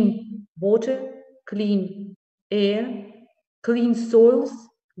clean water, clean air, clean soils,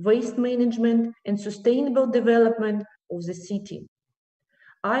 waste management, and sustainable development of the city.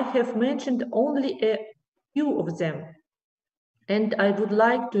 I have mentioned only a few of them, and I would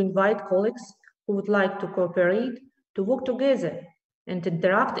like to invite colleagues who would like to cooperate to work together and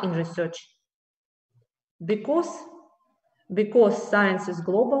interact in research. Because science is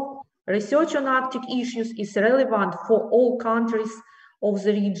global, research on Arctic issues is relevant for all countries of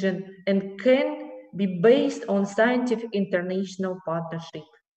the region and can be based on scientific international partnership.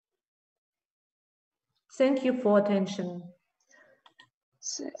 Thank you for attention.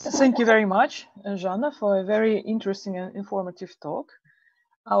 Thank you very much, Zhanna, for a very interesting and informative talk.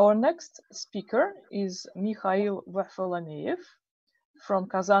 Our next speaker is Mikhail Varfolomeev from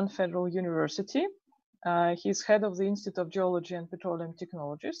Kazan Federal University. He's head of the Institute of Geology and Petroleum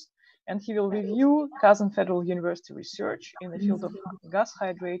Technologies, and he will review Kazan Federal University research in the field of gas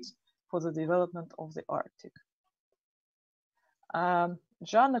hydrates for the development of the Arctic.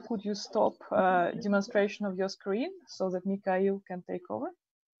 Zhanna, could you stop demonstration of your screen so that Mikhail can take over?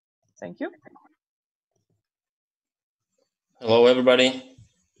 Thank you. Hello, everybody.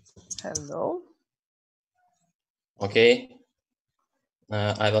 Hello. Okay.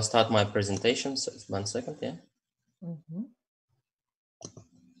 I will start my presentation. So 1 second, yeah. Mm-hmm.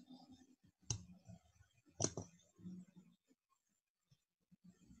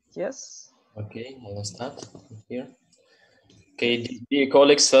 Yes. Okay, I will start here. Okay, dear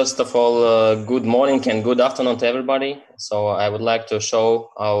colleagues, first of all, good morning and good afternoon to everybody. So I would like to show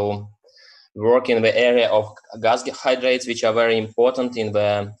how we work in the area of gas hydrates, which are very important in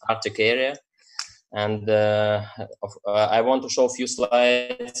the Arctic area. And I want to show a few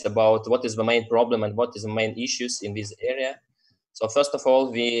slides about what is the main problem and what is the main issues in this area. So first of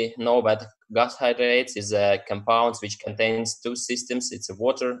all, we know that gas hydrates is a compound which contains two systems. It's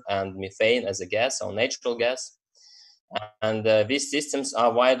water and methane as a gas or natural gas. And these systems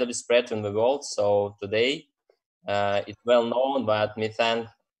are widely spread in the world. So today, it's well known that methane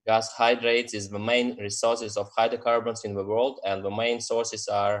gas hydrates is the main resources of hydrocarbons in the world, and the main sources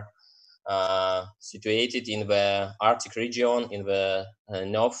are situated in the Arctic region, in the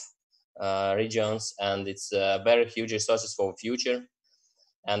North regions, and it's very huge resources for the future.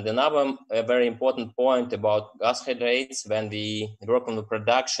 And another very important point about gas hydrates, when we work on the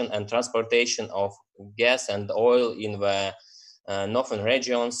production and transportation of gas and oil in the northern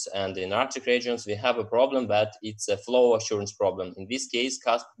regions and in Arctic regions, we have a problem that it's a flow assurance problem. In this case,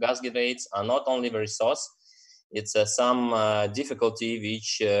 gas hydrates are not only the resource, it's some difficulty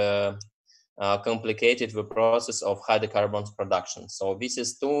which complicated the process of hydrocarbons production. So this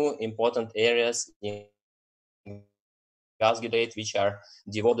is two important areas in gas hydrate which are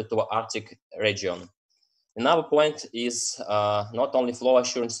devoted to Arctic region. Another point is not only flow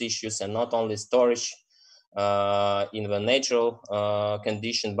assurance issues and not only storage in the natural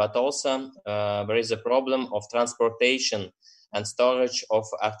condition, but also there is a problem of transportation and storage of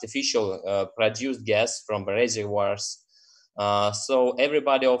artificial produced gas from the reservoirs. So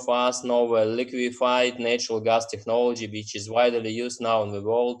everybody of us know liquefied natural gas technology, which is widely used now in the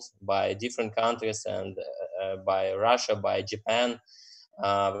world by different countries and by Russia, by Japan.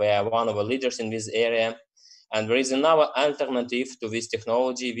 We are one of the leaders in this area. And there is another alternative to this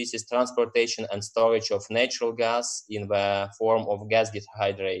technology. This is transportation and storage of natural gas in the form of gas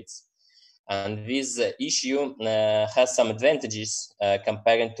hydrates. And this issue has some advantages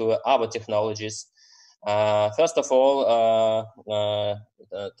compared to other technologies. First of all,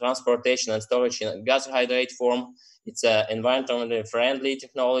 transportation and storage in gas hydrate form, it's an environmentally friendly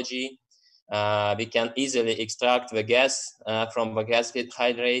technology. We can easily extract the gas from the gas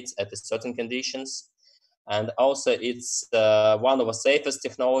hydrates at certain conditions. And also it's one of the safest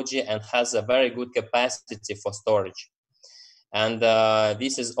technology and has a very good capacity for storage. And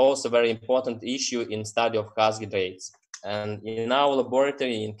this is also a very important issue in study of gas hydrates. And in our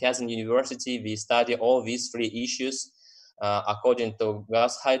laboratory in Kazan University, we study all these three issues according to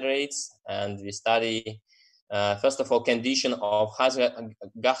gas hydrates. And we study, first of all, condition of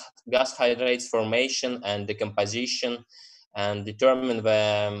gas hydrates formation and decomposition, and determine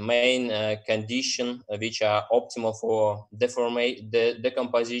the main condition which are optimal for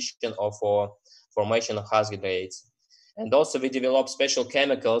decomposition or for formation of gas hydrates. And also we develop special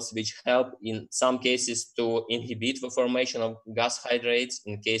chemicals which help in some cases to inhibit the formation of gas hydrates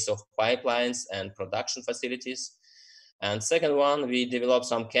in case of pipelines and production facilities. And second one, we develop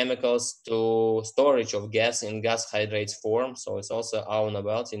some chemicals to storage of gas in gas hydrates form. So it's also our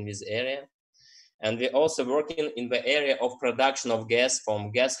novelty in this area. And we're also working in the area of production of gas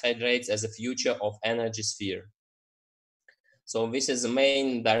from gas hydrates as a future of energy sphere. So this is the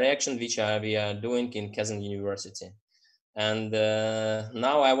main direction which we are doing in Kazan University. And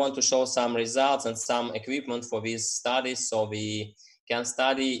now I want to show some results and some equipment for these studies. So we can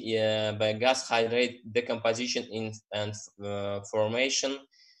study the gas hydrate decomposition and formation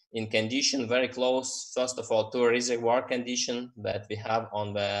in condition very close, first of all, to a reservoir condition that we have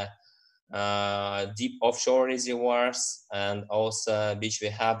on the deep offshore reservoirs, and also which we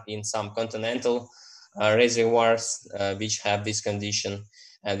have in some continental reservoirs which have this condition.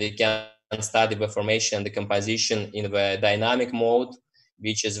 And we can study the formation and the decomposition in the dynamic mode,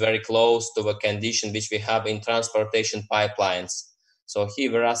 which is very close to the condition which we have in transportation pipelines. So here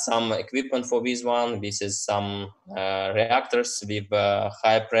there are some equipment for this one. This is some reactors with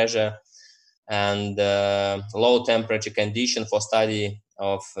high pressure and low temperature condition for study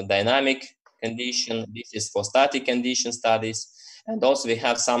of dynamic condition. This is for static condition studies. And also we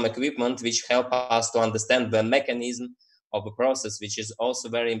have some equipment which help us to understand the mechanism of the process, which is also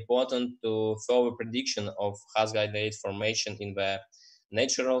very important to further prediction of gas hydrate formation in the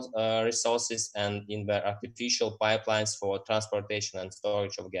natural resources and in the artificial pipelines for transportation and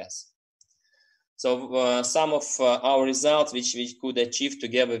storage of gas. So some of our results which we could achieve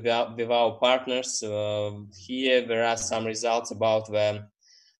together with our partners, here there are some results about the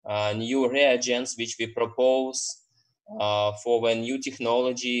new reagents which we propose for the new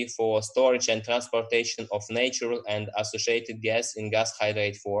technology for storage and transportation of natural and associated gas in gas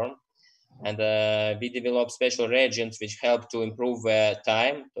hydrate form. And we develop special reagents which help to improve the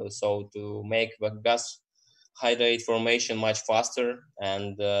time, so to make the gas hydrate formation much faster,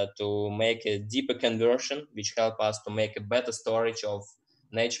 and to make a deeper conversion, which help us to make a better storage of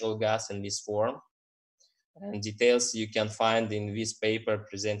natural gas in this form. And details you can find in this paper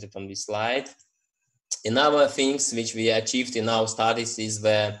presented on this slide. Another things which we achieved in our studies is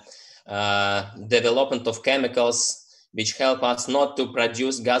the development of chemicals which help us not to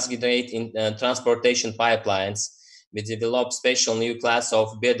produce gas hydrate in transportation pipelines. We developed special new class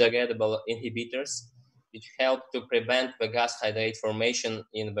of biodegradable inhibitors which help to prevent the gas hydrate formation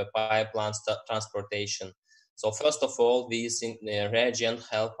in the pipeline transportation. So first of all, these reagents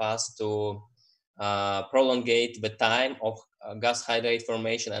help us to prolongate the time of gas hydrate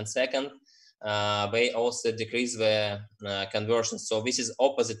formation, and second, they also decrease the conversion. So this is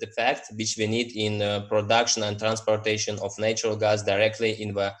opposite effect which we need in production and transportation of natural gas directly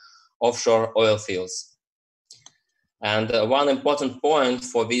in the offshore oil fields. And one important point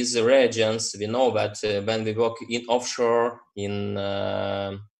for these reagents, we know that when we work in offshore, in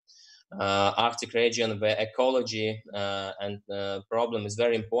Arctic region, the ecology and problem is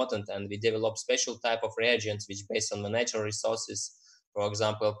very important, and we develop special type of reagents which based on the natural resources, for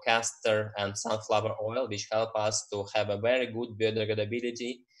example, castor and sunflower oil, which help us to have a very good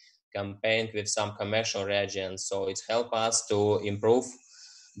biodegradability compared with some commercial reagents. So it helps us to improve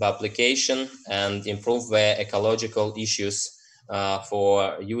the application and improve the ecological issues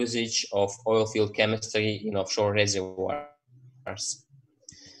for usage of oil field chemistry in offshore reservoirs.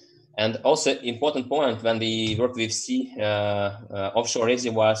 And also important point when we work with offshore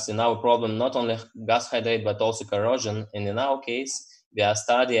reservoirs, in our problem, not only gas hydrate, but also corrosion. And in our case, we are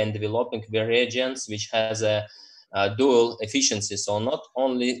studying and developing the reagents which has a dual efficiency. So not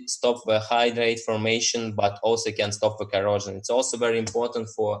only stop the hydrate formation, but also can stop the corrosion. It's also very important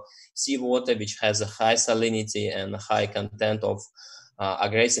for seawater, which has a high salinity and high content of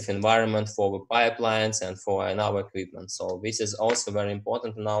aggressive environment for the pipelines and for our equipment. So this is also very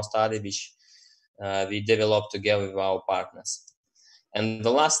important in our study, which we developed together with our partners. And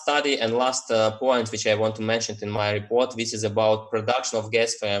the last study and last point which I want to mention in my report, this is about production of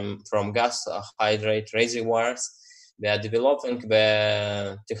gas from gas hydrate reservoirs. We are developing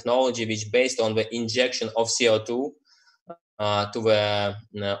the technology which based on the injection of CO2 to the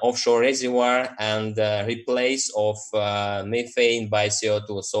offshore reservoir and replace of methane by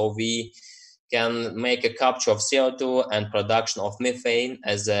CO2. So we can make a capture of CO2 and production of methane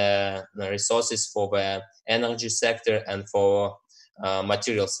as resources for the energy sector and for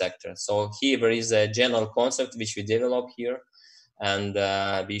material sector. So here there is a general concept which we develop here, and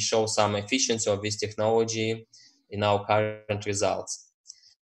we show some efficiency of this technology in our current results.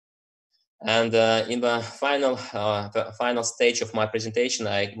 And in the final stage of my presentation,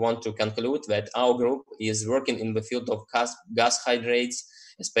 I want to conclude that our group is working in the field of gas hydrates,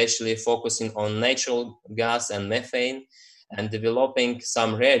 especially focusing on natural gas and methane, and developing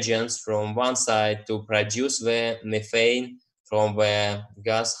some reagents from one side to produce the methane from the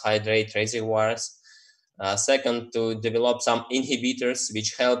gas hydrate reservoirs. Second, to develop some inhibitors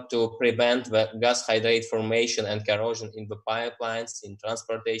which help to prevent the gas hydrate formation and corrosion in the pipelines, in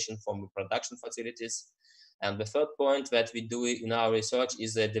transportation from the production facilities. And the third point that we do in our research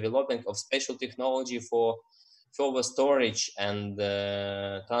is the development of special technology for further storage and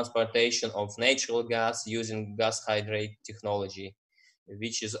transportation of natural gas using gas hydrate technology,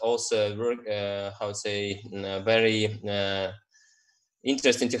 which is also very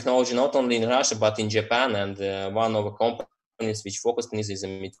interesting technology, not only in Russia, but in Japan. And one of the companies which focused on this is a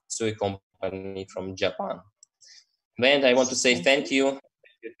Mitsui company from Japan. Then I want to say thank you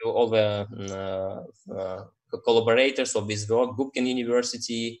to all the collaborators of this work, Gubkin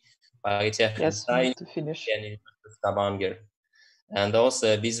University, Yes, we need to finish. and University of Stavanger. And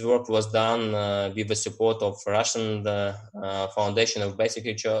also this work was done with the support of Russian Foundation of Basic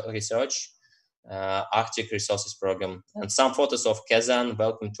Research, Arctic Resources Program, and some photos of Kazan.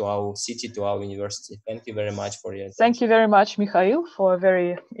 Welcome to our city, to our university. Thank you very much for your attention. Thank you very much, Mikhail, for a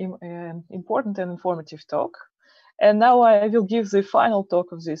very important and informative talk. And now I will give the final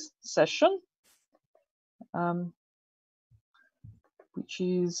talk of this session, which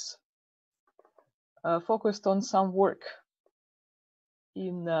is focused on some work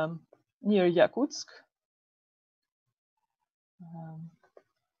in near Yakutsk.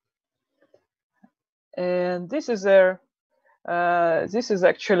 And this is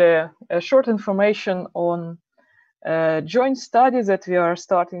actually a short information on a joint study that we are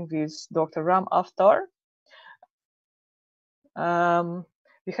starting with Dr. Ram Aftar.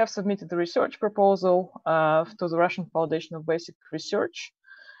 we have submitted a research proposal to the Russian Foundation of Basic Research,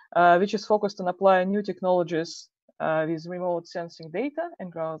 which is focused on applying new technologies with remote sensing data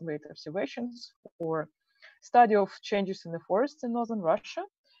and ground-based observations for study of changes in the forests in northern Russia.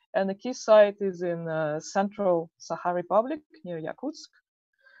 And the key site is in central Sakha Republic near Yakutsk.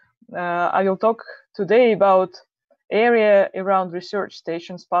 I will talk today about area around research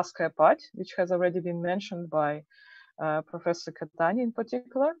station Spasskaya Pad, which has already been mentioned by Professor Katani in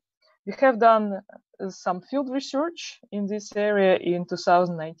particular. We have done some field research in this area in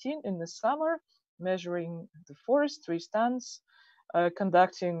 2019 in the summer, measuring the forest tree stands,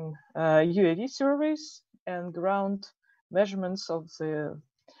 conducting UAV surveys and ground measurements of the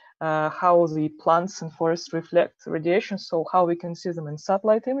how the plants and forests reflect radiation, so how we can see them in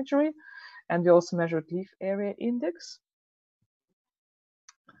satellite imagery. And we also measured leaf area index.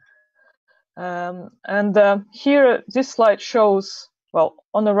 Here, this slide shows, well,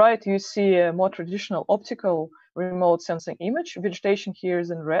 on the right, you see a more traditional optical remote sensing image. Vegetation here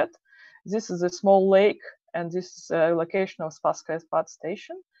is in red. This is a small lake, and this is a location of Spasskaya Pad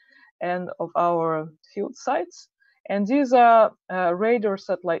station and of our field sites. And these are radar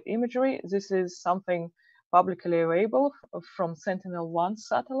satellite imagery. This is something publicly available from Sentinel-1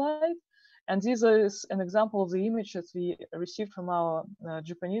 satellite. And this is an example of the image that we received from our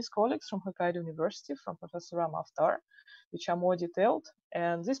Japanese colleagues from Hokkaido University, from Professor Ram Aftar, which are more detailed.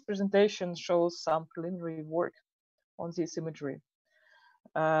 And this presentation shows some preliminary work on this imagery.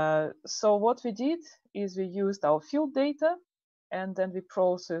 So what we did is we used our field data, and then we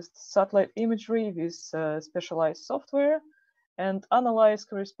processed satellite imagery with specialized software and analyzed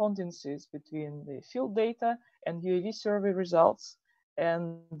correspondences between the field data and UAV survey results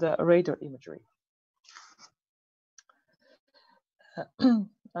and the radar imagery.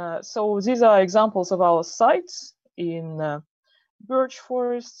 So these are examples of our sites in birch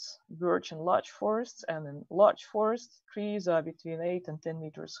forests, birch and larch forests, and in larch forests, trees are between 8 and 10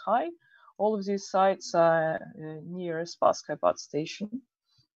 meters high. All of these sites are near Spasskaya Pad station.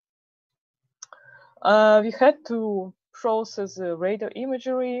 We had to process the radar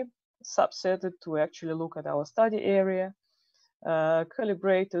imagery, subsetted to actually look at our study area,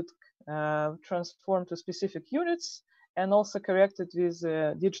 calibrated, transformed to specific units, and also corrected with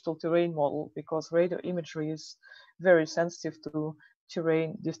a digital terrain model, because radar imagery is very sensitive to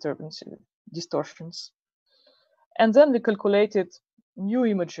terrain distortions. And then we calculated new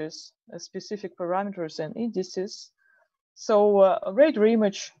images, specific parameters and indices. So a radar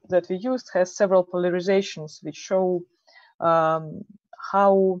image that we used has several polarizations, which show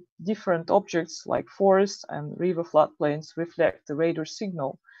how different objects like forests and river floodplains reflect the radar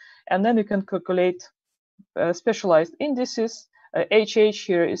signal. And then you can calculate specialized indices. HH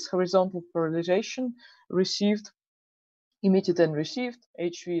here is horizontal polarization, received, emitted and received.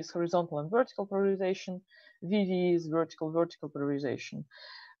 HV is horizontal and vertical polarization. VV is vertical polarization.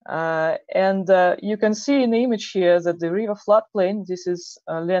 You can see in the image here that the river floodplain, this is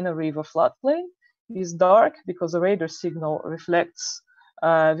Lena River floodplain, is dark because the radar signal reflects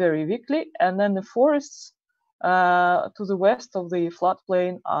very weakly. And then the forests to the west of the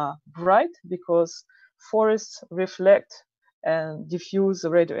floodplain are bright because forests reflect and diffuse the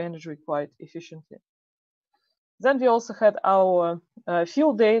radar energy quite efficiently. Then we also had our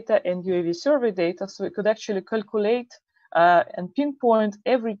field data and UAV survey data, so we could actually calculate and pinpoint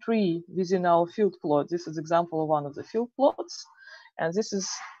every tree within our field plot. This is an example of one of the field plots. And this is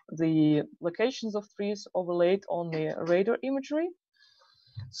the locations of trees overlaid on the radar imagery.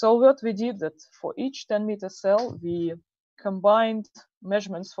 So what we did that for each 10-meter cell, we combined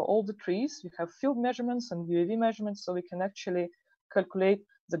measurements for all the trees. We have field measurements and UAV measurements, so we can actually calculate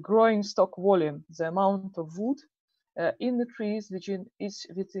the growing stock volume, the amount of wood in the trees within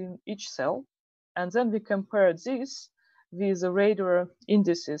each cell. And then we compared this with the radar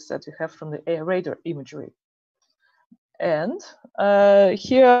indices that we have from the radar imagery. And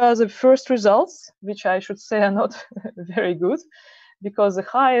here are the first results, which I should say are not very good, because the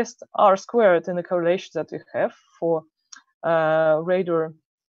highest R² in the correlation that we have for radar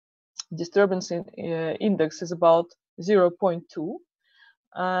disturbance index is about 0.2.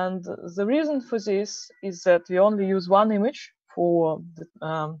 And the reason for this is that we only use one image for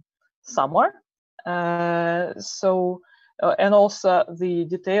the summer. And also the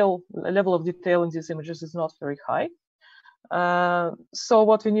level of detail in these images is not very high. So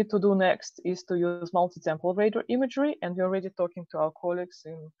what we need to do next is to use multi-temporal radar imagery, and we're already talking to our colleagues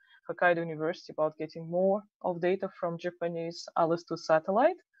in Hokkaido University about getting more of data from Japanese ALICE-2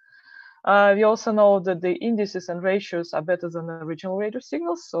 satellite. We also know that the indices and ratios are better than the original radar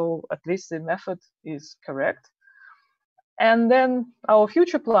signals, so at least the method is correct. And then our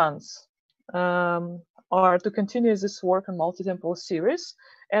future plans are to continue this work on multi-temporal series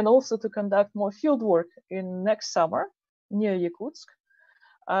and also to conduct more field work in next summer near Yakutsk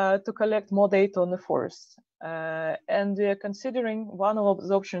to collect more data on the forests. And we are considering one of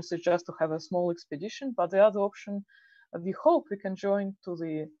the options is just to have a small expedition, but the other option, we hope we can join to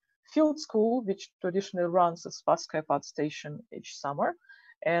the field school, which traditionally runs at Spasskaya Pad station each summer,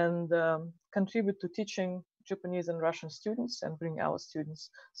 and contribute to teaching Japanese and Russian students and bring our students.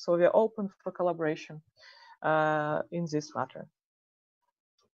 So we are open for collaboration in this matter.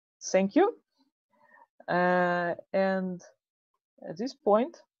 Thank you. And at this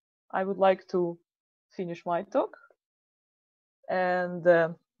point, I would like to finish my talk. And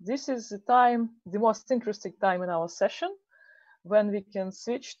this is the time, the most interesting time in our session, when we can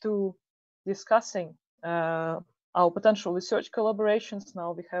switch to discussing our potential research collaborations.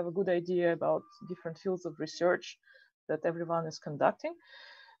 Now we have a good idea about different fields of research that everyone is conducting.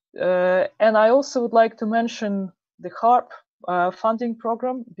 And I also would like to mention the HaRP funding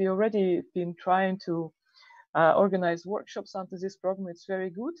program. We already been trying to organize workshops under this program. It's very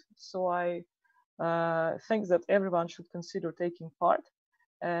good. So I think that everyone should consider taking part.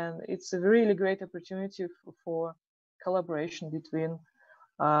 And it's a really great opportunity for collaboration between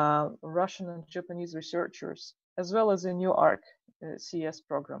Russian and Japanese researchers, as well as the new ARC CS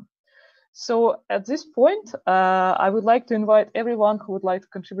program. So at this point, I would like to invite everyone who would like to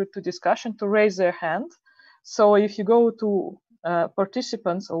contribute to discussion to raise their hand. So if you go to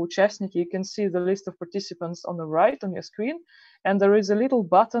participants or участники, you can see the list of participants on the right on your screen. And there is a little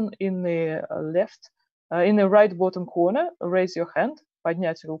button in the in the right bottom corner, raise your hand,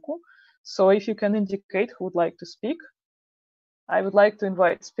 поднять руку. So if you can indicate who would like to speak, I would like to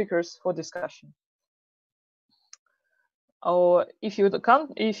invite speakers for discussion. Or if you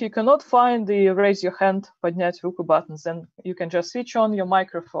cannot find the raise your hand, поднять руку buttons, then you can just switch on your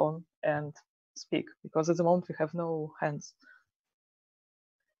microphone and speak, because at the moment we have no hands.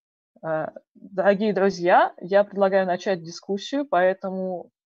 Дорогие друзья, я предлагаю начать дискуссию,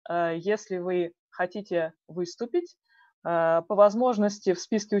 поэтому если вы хотите выступить, по возможности в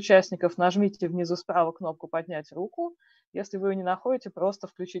списке участников нажмите внизу справа кнопку «Поднять руку». Если вы ее не находите, просто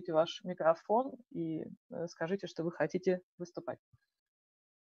включите ваш микрофон и скажите, что вы хотите выступать.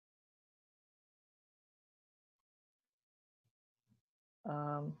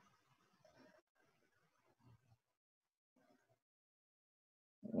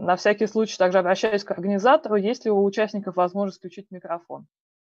 На всякий случай также обращаюсь к организатору, есть ли у участников возможность включить микрофон.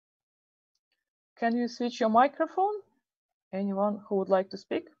 Can you switch your microphone? Anyone who would like to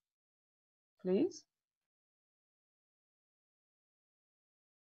speak, please?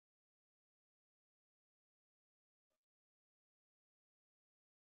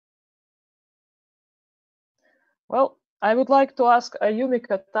 Well, I would like to ask Ayumi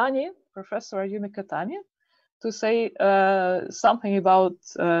Katani, Professor Ayumi Katani, to say something about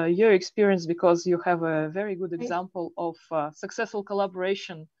your experience, because you have a very good example of successful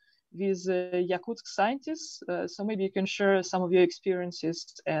collaboration with Yakutsk scientists. So maybe you can share some of your experiences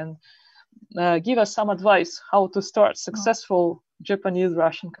and give us some advice how to start successful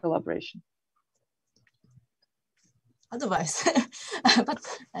Japanese-Russian collaboration. Advice, but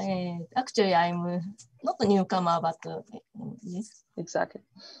actually I'm not a newcomer, but yes. Exactly.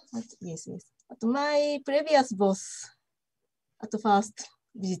 But, yes. But my previous boss at first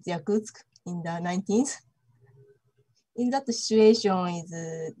visited Yakutsk in the 19th. In that situation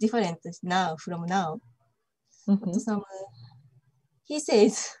is different now from now. But he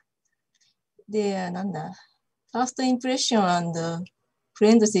says the first impression and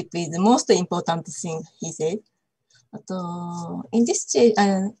friendship is the most important thing, he said. But in this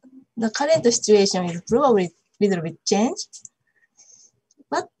the current situation is probably a little bit changed,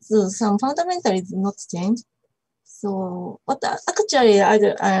 but some fundamental is not changed. So, but actually,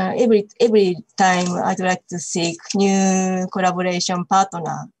 every time I'd like to seek new collaboration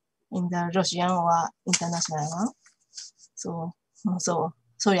partner in the Russian or international one. So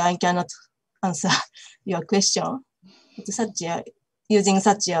sorry, I cannot answer your question. But using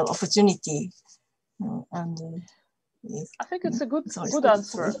such an opportunity and. Yes. I think it's a good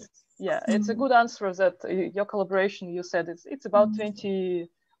answer. Yeah, it's a good answer that your collaboration, you said it's about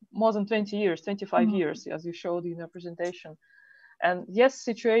more than 20 years, 25 years, as you showed in your presentation. And yes,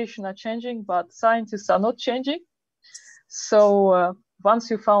 situations are changing, but scientists are not changing. So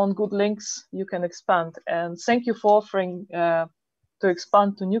once you found good links, you can expand. And thank you for offering to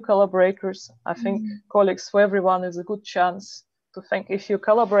expand to new collaborators. I think colleagues, for everyone is a good chance to think if you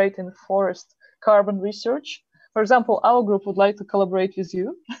collaborate in forest carbon research, For example, our group would like to collaborate with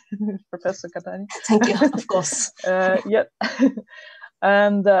you, Professor Katani. Thank you, of course. Yeah.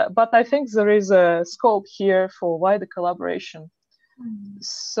 And but I think there is a scope here for wider collaboration.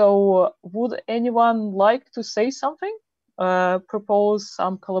 So would anyone like to say something? Propose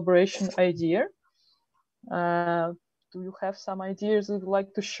some collaboration idea? Do you have some ideas you'd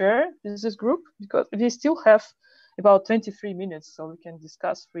like to share with this group? Because we still have about 23 minutes, so we can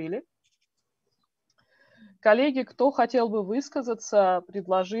discuss freely. Коллеги, кто хотел бы высказаться,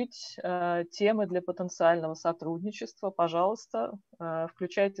 предложить темы для потенциального сотрудничества, пожалуйста,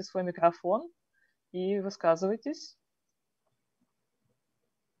 включайте свой микрофон и высказывайтесь.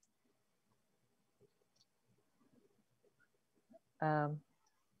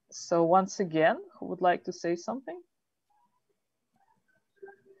 So once again, who would like to say something?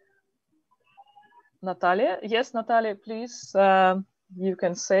 Natalia? Yes, Natalia, please, you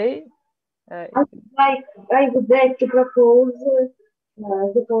can say. I would like to propose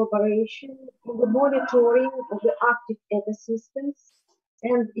the cooperation on the monitoring of the Arctic ecosystems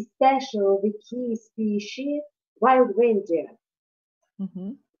and especially the key species, wild reindeer,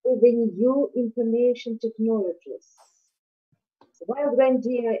 with the new information technologies. Wild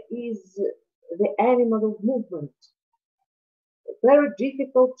reindeer is the animal of movement. Very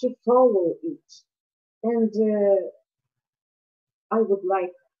difficult to follow it. And I would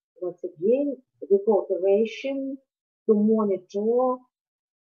like, once again, the cooperation to monitor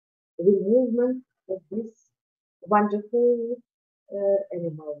the movement of this wonderful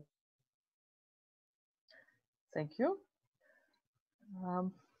animal. Thank you.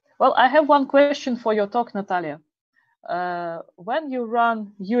 Well, I have one question for your talk, Natalia. When you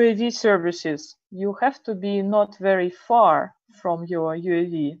run UAV services, you have to be not very far from your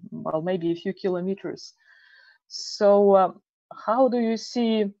UAV, well, maybe a few kilometers. So how do you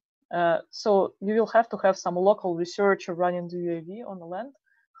see, so you will have to have some local researcher running the UAV on the land.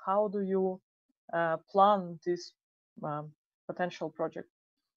 How do you plan this potential project?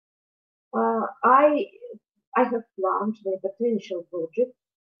 I have planned the potential project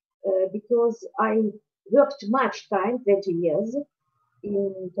because I worked much time, 20 years,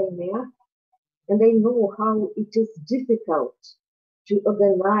 in Crimea, and I know how it is difficult to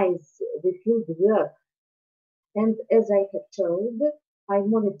organize the field work. And as I have told, I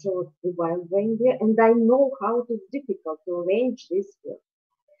monitored the wild reindeer, and I know how it is difficult to arrange this work.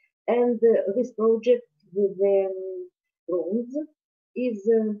 And this project with the drones is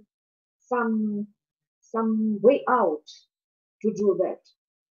some way out to do that.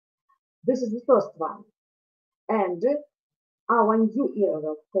 This is the first one. And our new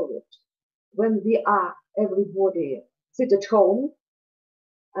era of COVID, when we are everybody sit at home,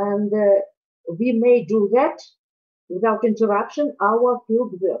 and we may do that without interruption, our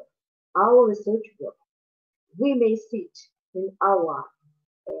field work, our research work. We may sit in our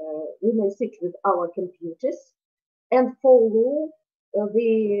with our computers and follow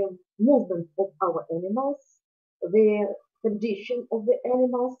the movement of our animals, the condition of the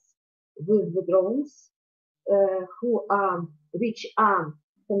animals with the drones, which are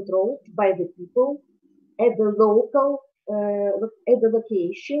controlled by the people at the local, at the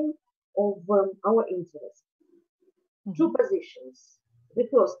location of our interest. Two positions. The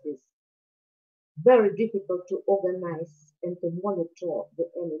first is very difficult to organize and to monitor the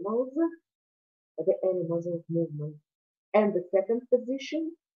animals of movement. And the second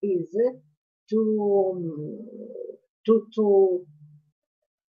position is to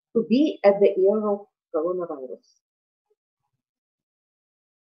be at the era of coronavirus.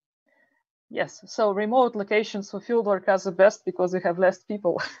 Yes, so remote locations for fieldwork are the best because we have less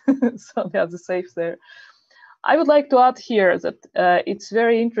people, so they are the safe there. I would like to add here that it's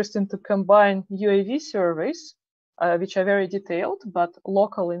very interesting to combine UAV surveys, which are very detailed but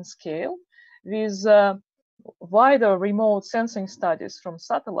local in scale, with wider remote sensing studies from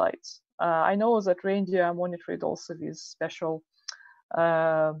satellites. I know that reindeer are monitored also with special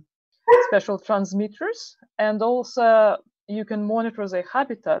transmitters, and also you can monitor their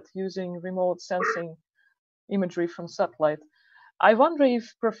habitat using remote sensing imagery from satellite. I wonder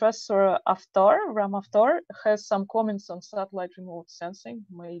if Professor Ram Aftar, has some comments on satellite remote sensing,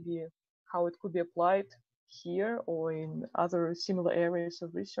 maybe how it could be applied here or in other similar areas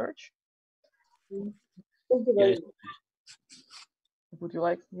of research. Yes. Would you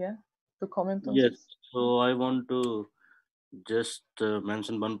like, to comment on this? Yes, so I want to just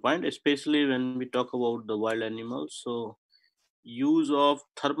mention one point, especially when we talk about the wild animals. So use of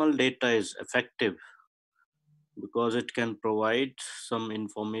thermal data is effective because it can provide some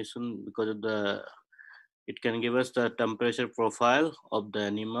information, because of it can give us the temperature profile of the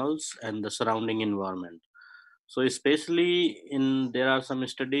animals and the surrounding environment. So especially there are some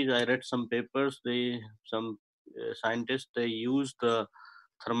studies, I read some papers, some scientists, they use the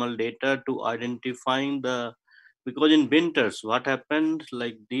thermal data to identifying because in winters, what happened,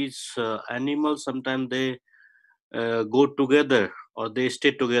 like these animals, sometimes they go together or they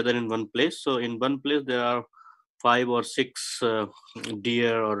stay together in one place. So in one place, there are 5 or 6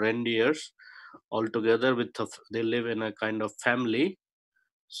 deer or reindeers all together they live in a kind of family.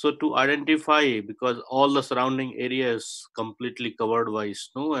 So to identify, because all the surrounding area is completely covered by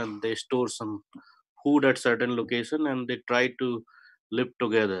snow, and they store some food at certain location and they try to live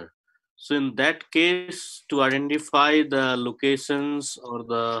together. So in that case, to identify the locations or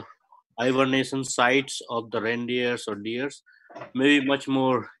the hibernation sites of the reindeers or deers may be much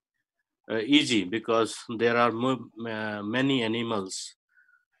more easy, because there are many animals.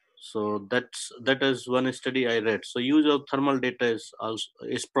 So that is one study I read. So use of thermal data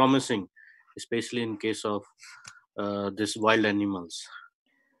is promising, especially in case of this wild animals.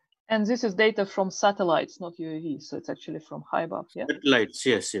 And this is data from satellites, not UAV. So it's actually from HiBab, yeah? Satellites,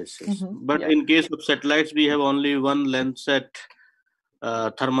 yes. But in case of satellites, we have only one Landsat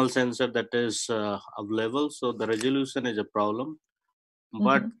thermal sensor that is available. So the resolution is a problem.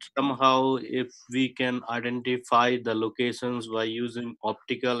 But somehow, if we can identify the locations by using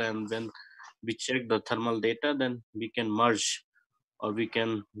optical, and when we check the thermal data, then we can merge, or we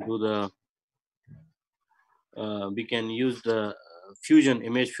can do we can use the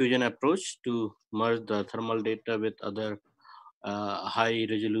image fusion approach to merge the thermal data with other high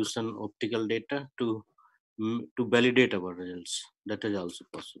resolution optical data to validate our results. That is also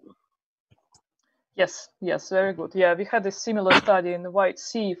possible. Yes, very good. Yeah, we had a similar study in the White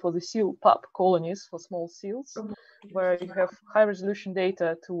Sea for the seal pup colonies for small seals, where you have high resolution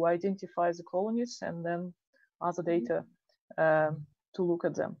data to identify the colonies and then other data to look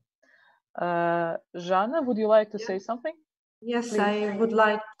at them. Jana, would you like to say something? Yes, please? I would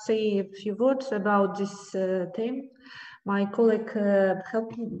like to say a few words about this theme. My colleague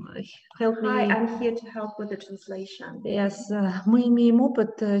helped me. Hi, I'm here to help with the translation. Yes, мы имеем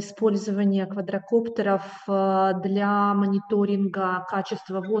опыт использования квадрокоптеров для мониторинга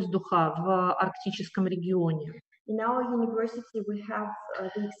качества воздуха в арктическом регионе. In our university, we have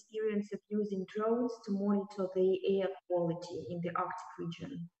the experience of using drones to monitor the air quality in the Arctic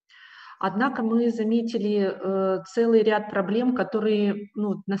region. Однако мы заметили целый ряд проблем, которые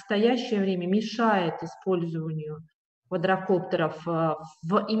в настоящее время мешают использованию квадрокоптеров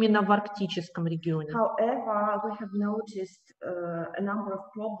именно в арктическом регионе. However, we have noticed a number of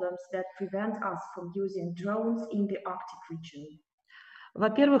problems that prevent us from using drones in the Arctic region.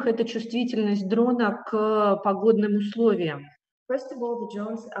 Во-первых, это чувствительность дрона к погодным условиям. First of all, the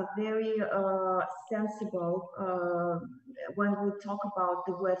drones are very sensible when we talk about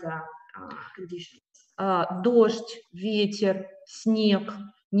the weather conditions. Дождь, ветер, снег,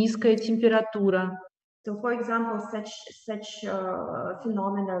 низкая температура. So, for example, such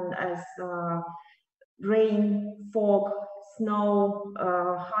phenomenon as rain, fog, snow,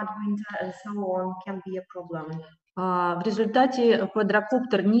 hard winter, and so on can be a problem. В результате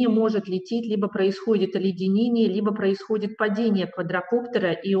квадрокоптер не может лететь, либо происходит оледенение, либо происходит падение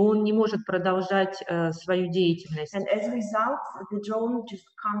квадрокоптера, и он не может продолжать свою деятельность. And as a result, the drone just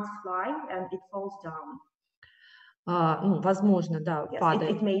can't fly and it falls down. Возможно, да,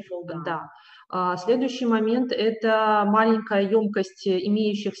 падает. It may fall down. Да. Следующий момент – это маленькая емкость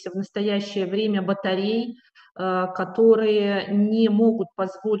имеющихся в настоящее время батарей, которые не могут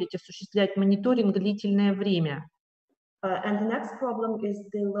позволить осуществлять мониторинг длительное время. And the next problem is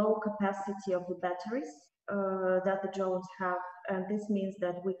the low capacity of the batteries that the drones have, and this means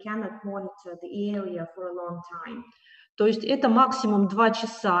that we cannot monitor the area for a long time. То есть это максимум 2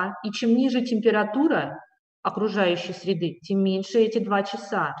 часа, и чем ниже температура окружающей среды, тем меньше эти 2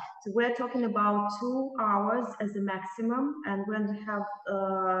 часа. So we're talking about 2 hours as a maximum, and when we have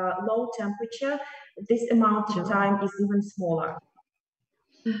low temperature, this amount of time is even smaller.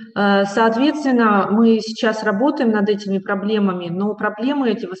 Соответственно, мы сейчас работаем над этими проблемами, но проблемы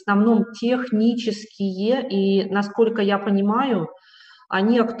эти в основном технические, и, насколько я понимаю,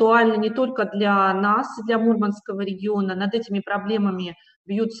 они актуальны не только для нас, для Мурманского региона. Над этими проблемами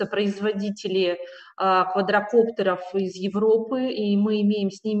бьются производители квадрокоптеров из Европы, и мы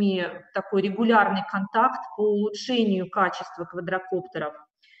имеем с ними такой регулярный контакт по улучшению качества квадрокоптеров.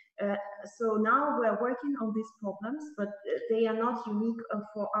 So now we are working on these problems, but they are not unique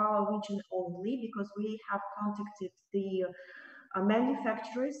for our region only, because we have contacted the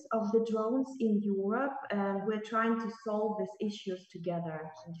manufacturers of the drones in Europe, and we're trying to solve these issues together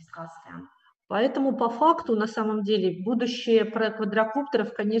and discuss them. Поэтому по факту, на самом деле, будущее про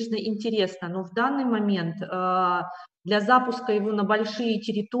квадрокоптеров, конечно, интересно, но в данный момент для запуска его на большие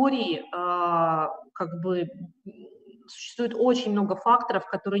территории как бы существует очень много факторов,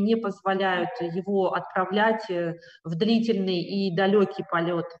 которые не позволяют его отправлять в длительный и далекий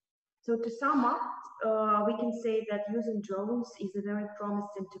полет. So to sum up, we can say that using drones is a very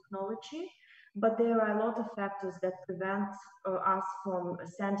promising technology, but there are a lot of factors that prevent us from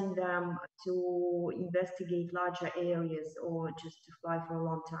sending them to investigate larger areas or just to fly for a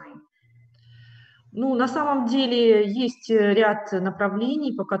long time. Ну, на самом деле есть ряд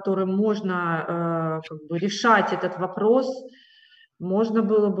направлений, по которым можно как бы решать этот вопрос. Можно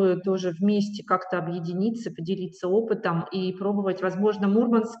было бы тоже вместе как-то объединиться, поделиться опытом и пробовать, возможно,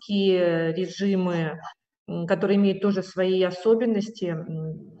 мурманские режимы, которые имеют тоже свои особенности,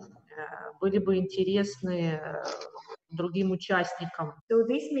 были бы интересны другим участникам. So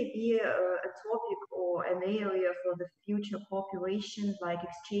this may be a topic or an area for the future cooperation, like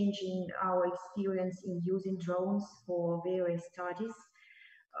exchanging our experience in using drones for various studies,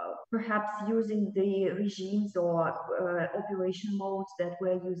 perhaps using the regimes or operation modes that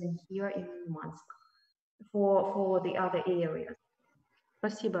we're using here in Murmansk for the other areas.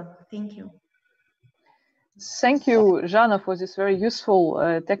 Спасибо. Thank you. Thank you, Jana, for this very useful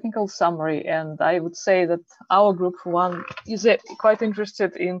technical summary. And I would say that our group one is quite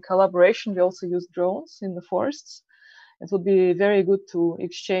interested in collaboration. We also use drones in the forests. It would be very good to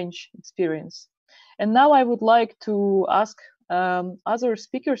exchange experience. And now I would like to ask other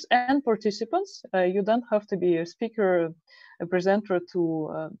speakers and participants. You don't have to be a speaker, a presenter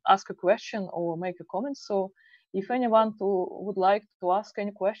to ask a question or make a comment. So if anyone would like to ask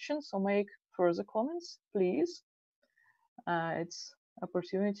any questions or make further comments, please. It's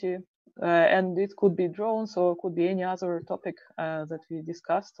opportunity, and it could be drones or it could be any other topic that we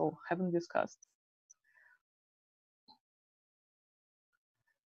discussed or haven't discussed.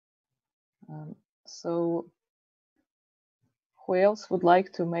 So who else would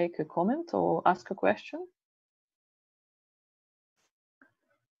like to make a comment or ask a question?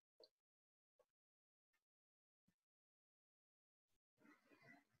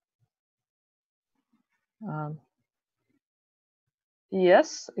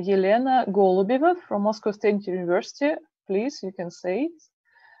 Yes, Елена Голубева from Moscow State University. Please, you can say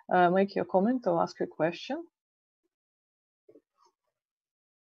it. Make your comment or ask your question.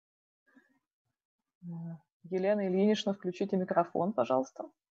 Елена Ильинична, включите микрофон, пожалуйста.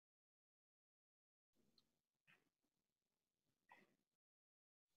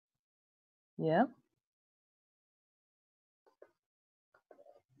 Yeah.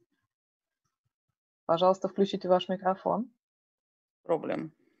 Пожалуйста, включите ваш микрофон.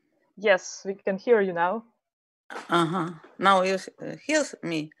 Problem. Yes, we can hear you now. Now you hear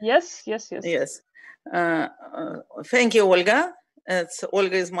me? Yes, yes, yes. Yes. Thank you, Olga.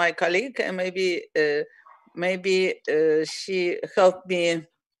 Olga is my colleague, and maybe she helped me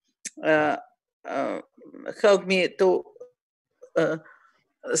to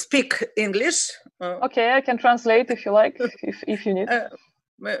speak English. Okay, I can translate if you like, if you need.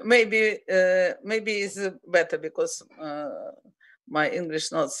 Maybe it's better because my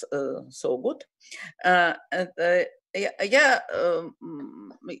English not so good.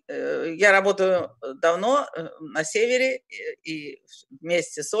 Я работаю давно на севере, и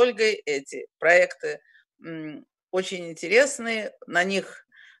вместе с Ольгой эти проекты очень интересные, на них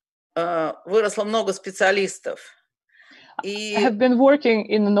выросло много специалистов. I have been working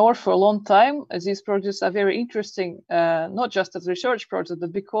in the north for a long time. These projects are very interesting, not just as research projects,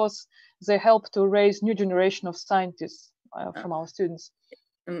 but because they help to raise new generation of scientists from our students.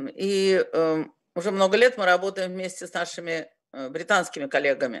 И уже много лет мы работаем вместе с нашими британскими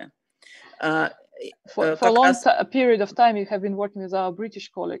коллегами. For a long period of time, we have been working with our British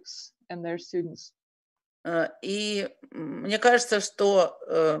colleagues and their students. И мне кажется, что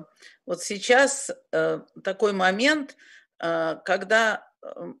вот сейчас такой момент, когда,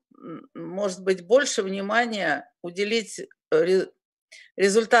 может быть, больше внимания уделить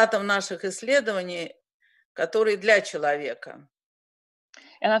результатам наших исследований, которые для человека.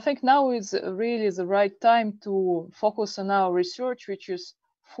 And I think now is really the right time to focus on our research, which is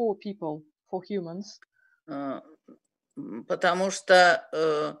for people, for humans. Потому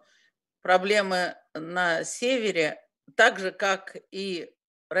что проблемы на севере, так же, как и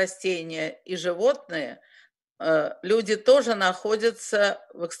растения и животные, люди тоже находятся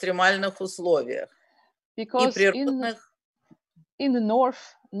в экстремальных условиях. Because in the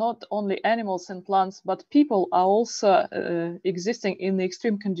north, not only animals and plants, but people are also existing in the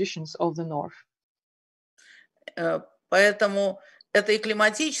extreme conditions of the north. Поэтому это и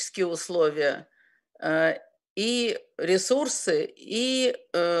климатические условия, и ресурсы, и,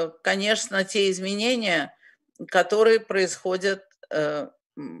 конечно, те изменения, которые происходят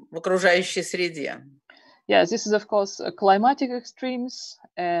в окружающей среде. Yes, this is of course climatic extremes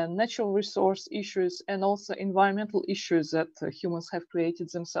and natural resource issues and also environmental issues that humans have created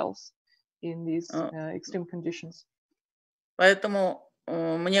themselves in these extreme conditions. Поэтому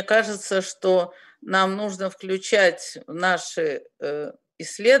мне кажется, что нам нужно включать в наши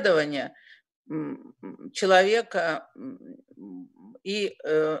исследования человека и,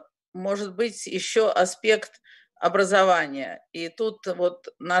 может быть, еще аспект образования. И тут вот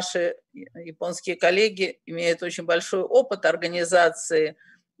наши японские коллеги имеют очень большой опыт организации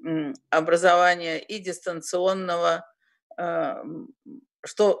образования и дистанционного,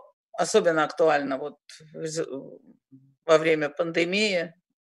 что особенно актуально вот во время пандемии.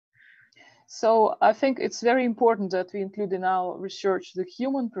 So I think it's very important that we include in our research the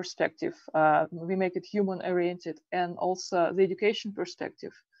human perspective. We make it human-oriented, and also the education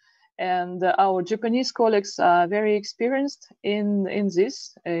perspective. And our Japanese colleagues are very experienced in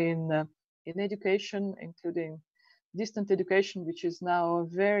this, in education, including distant education, which is now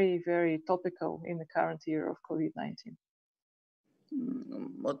very, very topical in the current year of COVID-19.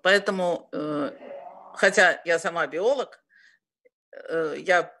 Вот поэтому, хотя я сама биолог,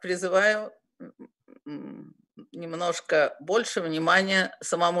 я призываю немножко больше внимания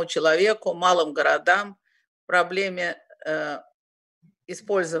самому человеку, малым городам, проблеме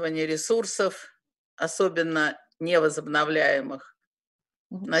использования ресурсов, особенно невозобновляемых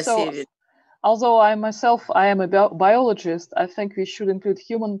на севере. Although I am a biologist, I think we should include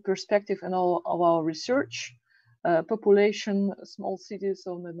human perspective in all of our research, population, small cities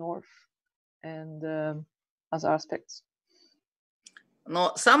on the north, and other aspects.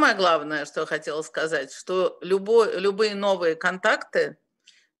 Но самое главное, что я хотела сказать, что любые новые контакты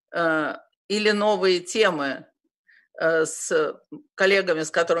или новые темы с коллегами,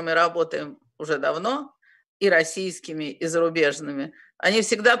 с которыми работаем уже давно, и российскими, и зарубежными, они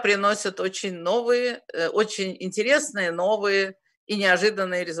всегда приносят очень новые, очень интересные, новые и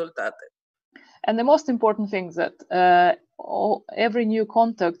неожиданные результаты. And the most important thing is that every new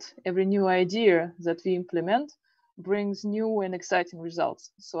contact, every new idea that we implement brings new and exciting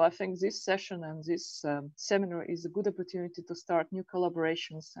results. So I think this session and this seminar is a good opportunity to start new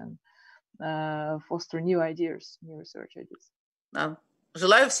collaborations and foster new ideas, new research ideas.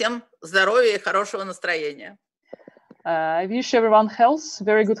 Желаю всем здоровья и хорошего настроения. I wish everyone health,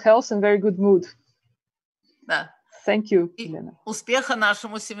 very good health and very good mood. Да. Thank you, и Елена. Успеха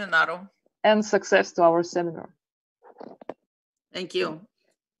нашему семинару. And success to our seminar. Thank you.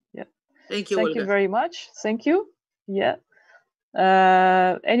 Yeah. Thank you, Thank Olga. you very much. Thank you. Yeah.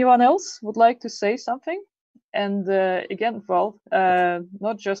 Anyone else would like to say something? And again, well,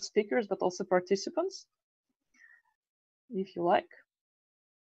 not just speakers, but also participants, if you like.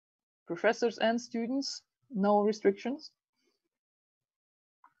 Professors and students, no restrictions.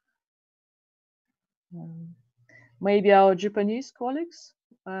 Maybe our Japanese colleagues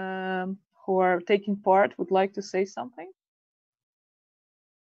who are taking part would like to say something.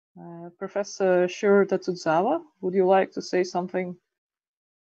 Professor Shiro Tatsuzawa, would you like to say something?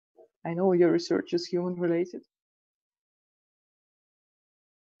 I know your research is human related.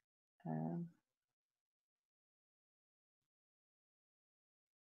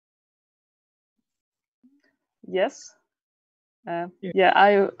 Yes. Yeah,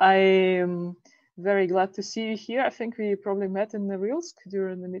 I am very glad to see you here. I think we probably met in the Rilsk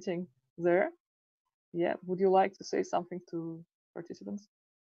during the meeting there. Yeah, would you like to say something to participants?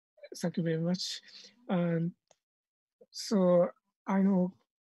 Thank you very much. So I know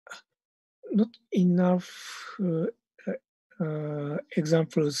not enough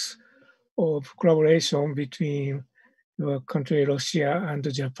examples of collaboration between your country, Russia, and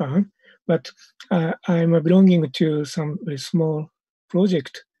Japan, but I'm belonging to some small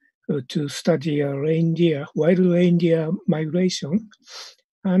project to study wild reindeer migration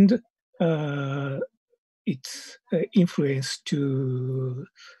and its influence to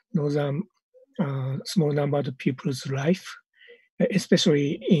northern small number of people's life,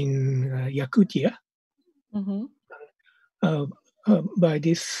 especially in Yakutia. Mm-hmm. By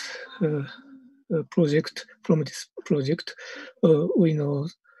this project, we know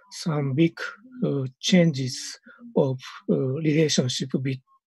some big changes of relationship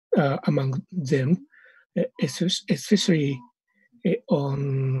among them, especially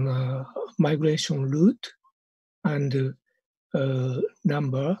on migration route and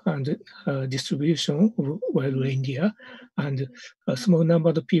number and distribution of wild reindeer, and a small number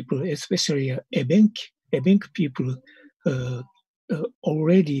of people, especially Ebenk people,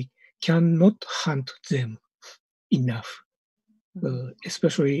 already cannot hunt them enough,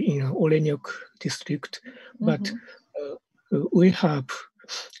 especially in Olenyok district. But we have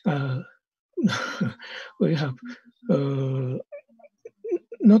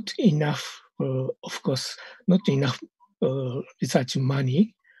not enough, of course, not enough research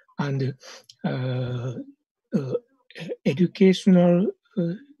money and educational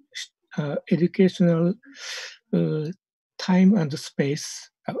time and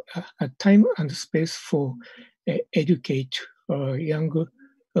space for educate young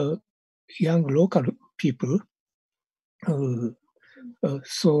local people.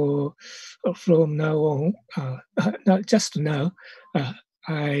 So from now on, just now,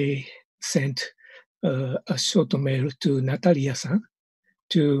 I sent a short mail to Natalia-san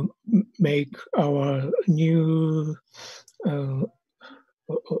to make our new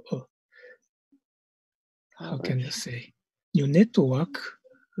how can I say, new network,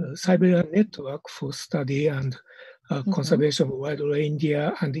 Siberian network for study and conservation of wild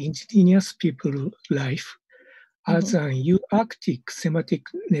reindeer and indigenous people life as an Arctic thematic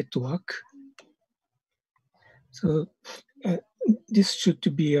network. So this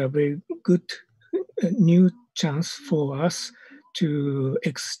should be a very good new chance for us to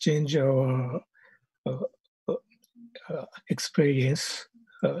exchange our experience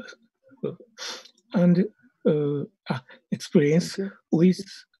and experience with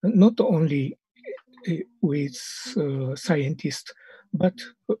not only with scientists, but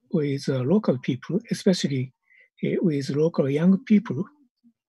with local people, especially with local young people.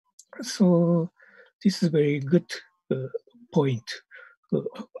 So this is a very good point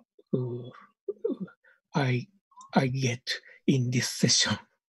I get in this session.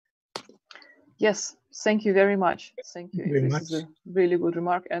 Yes, thank you very much. Thank you. Very this much. is a really good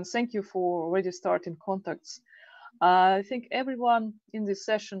remark, and thank you for already starting contacts. I think everyone in this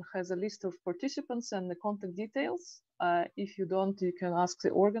session has a list of participants and the contact details. If you don't, you can ask the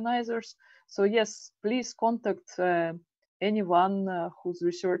organizers. So yes, please contact anyone whose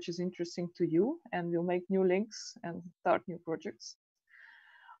research is interesting to you, and we'll make new links and start new projects.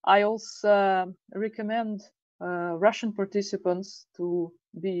 I also recommend Russian participants to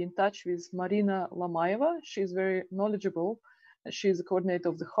be in touch with Marina Lamaeva. She's very knowledgeable. She's the coordinator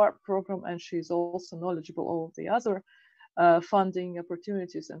of the HaRP program, and she's also knowledgeable of the other funding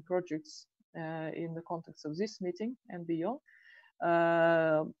opportunities and projects in the context of this meeting and beyond.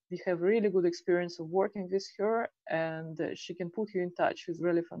 We have really good experience of working with her, and she can put you in touch with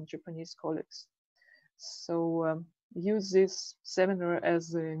relevant Japanese colleagues. So use this seminar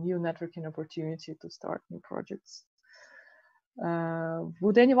as a new networking opportunity to start new projects.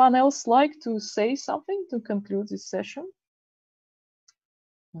 Would anyone else like to say something to conclude this session?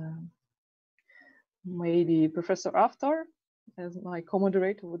 Maybe Professor Aftar, as my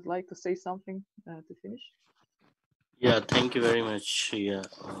co-moderator, would like to say something to finish. Yeah, thank you very much,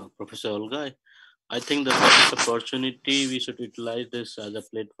 Professor Olga. I think that this opportunity, we should utilize this as a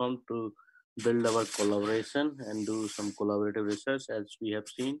platform to build our collaboration and do some collaborative research. As we have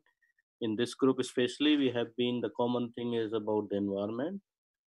seen in this group especially, we have been, the common thing is about the environment,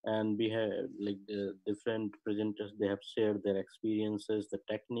 and we have like the different presenters, they have shared their experiences, the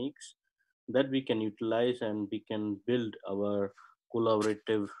techniques that we can utilize, and we can build our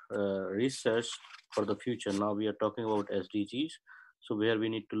collaborative research for the future. Now we are talking about SDGs, so where we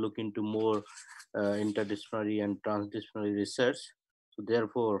need to look into more interdisciplinary and transdisciplinary research. So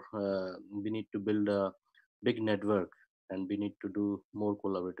therefore, we need to build a big network, and we need to do more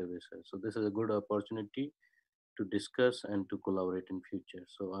collaborative research. So this is a good opportunity to discuss and to collaborate in future.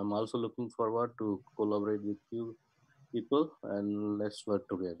 So I'm also looking forward to collaborate with you people, and let's work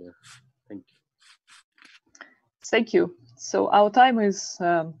together. Thank you. Thank you. So our time is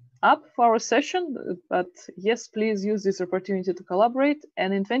up for our session, but yes, please use this opportunity to collaborate.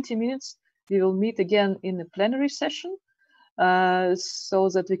 And in 20 minutes, we will meet again in the plenary session so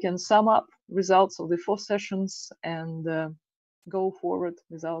that we can sum up results of the 4 sessions and go forward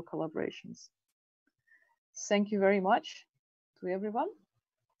with our collaborations. Thank you very much to everyone.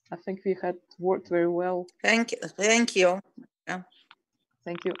 I think we had worked very well. Thank you. Thank you. Yeah.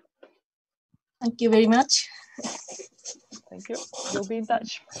 Thank you. Thank you very much. Thank you. We'll be in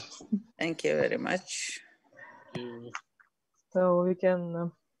touch. Thank you very much. So we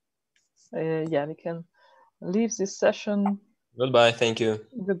can, we can leave this session. Goodbye. Thank you.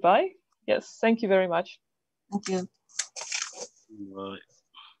 Goodbye. Yes. Thank you very much. Thank you. Bye.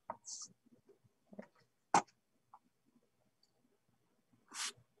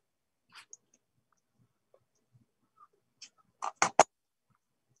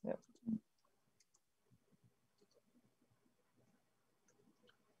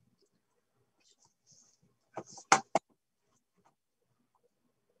 you.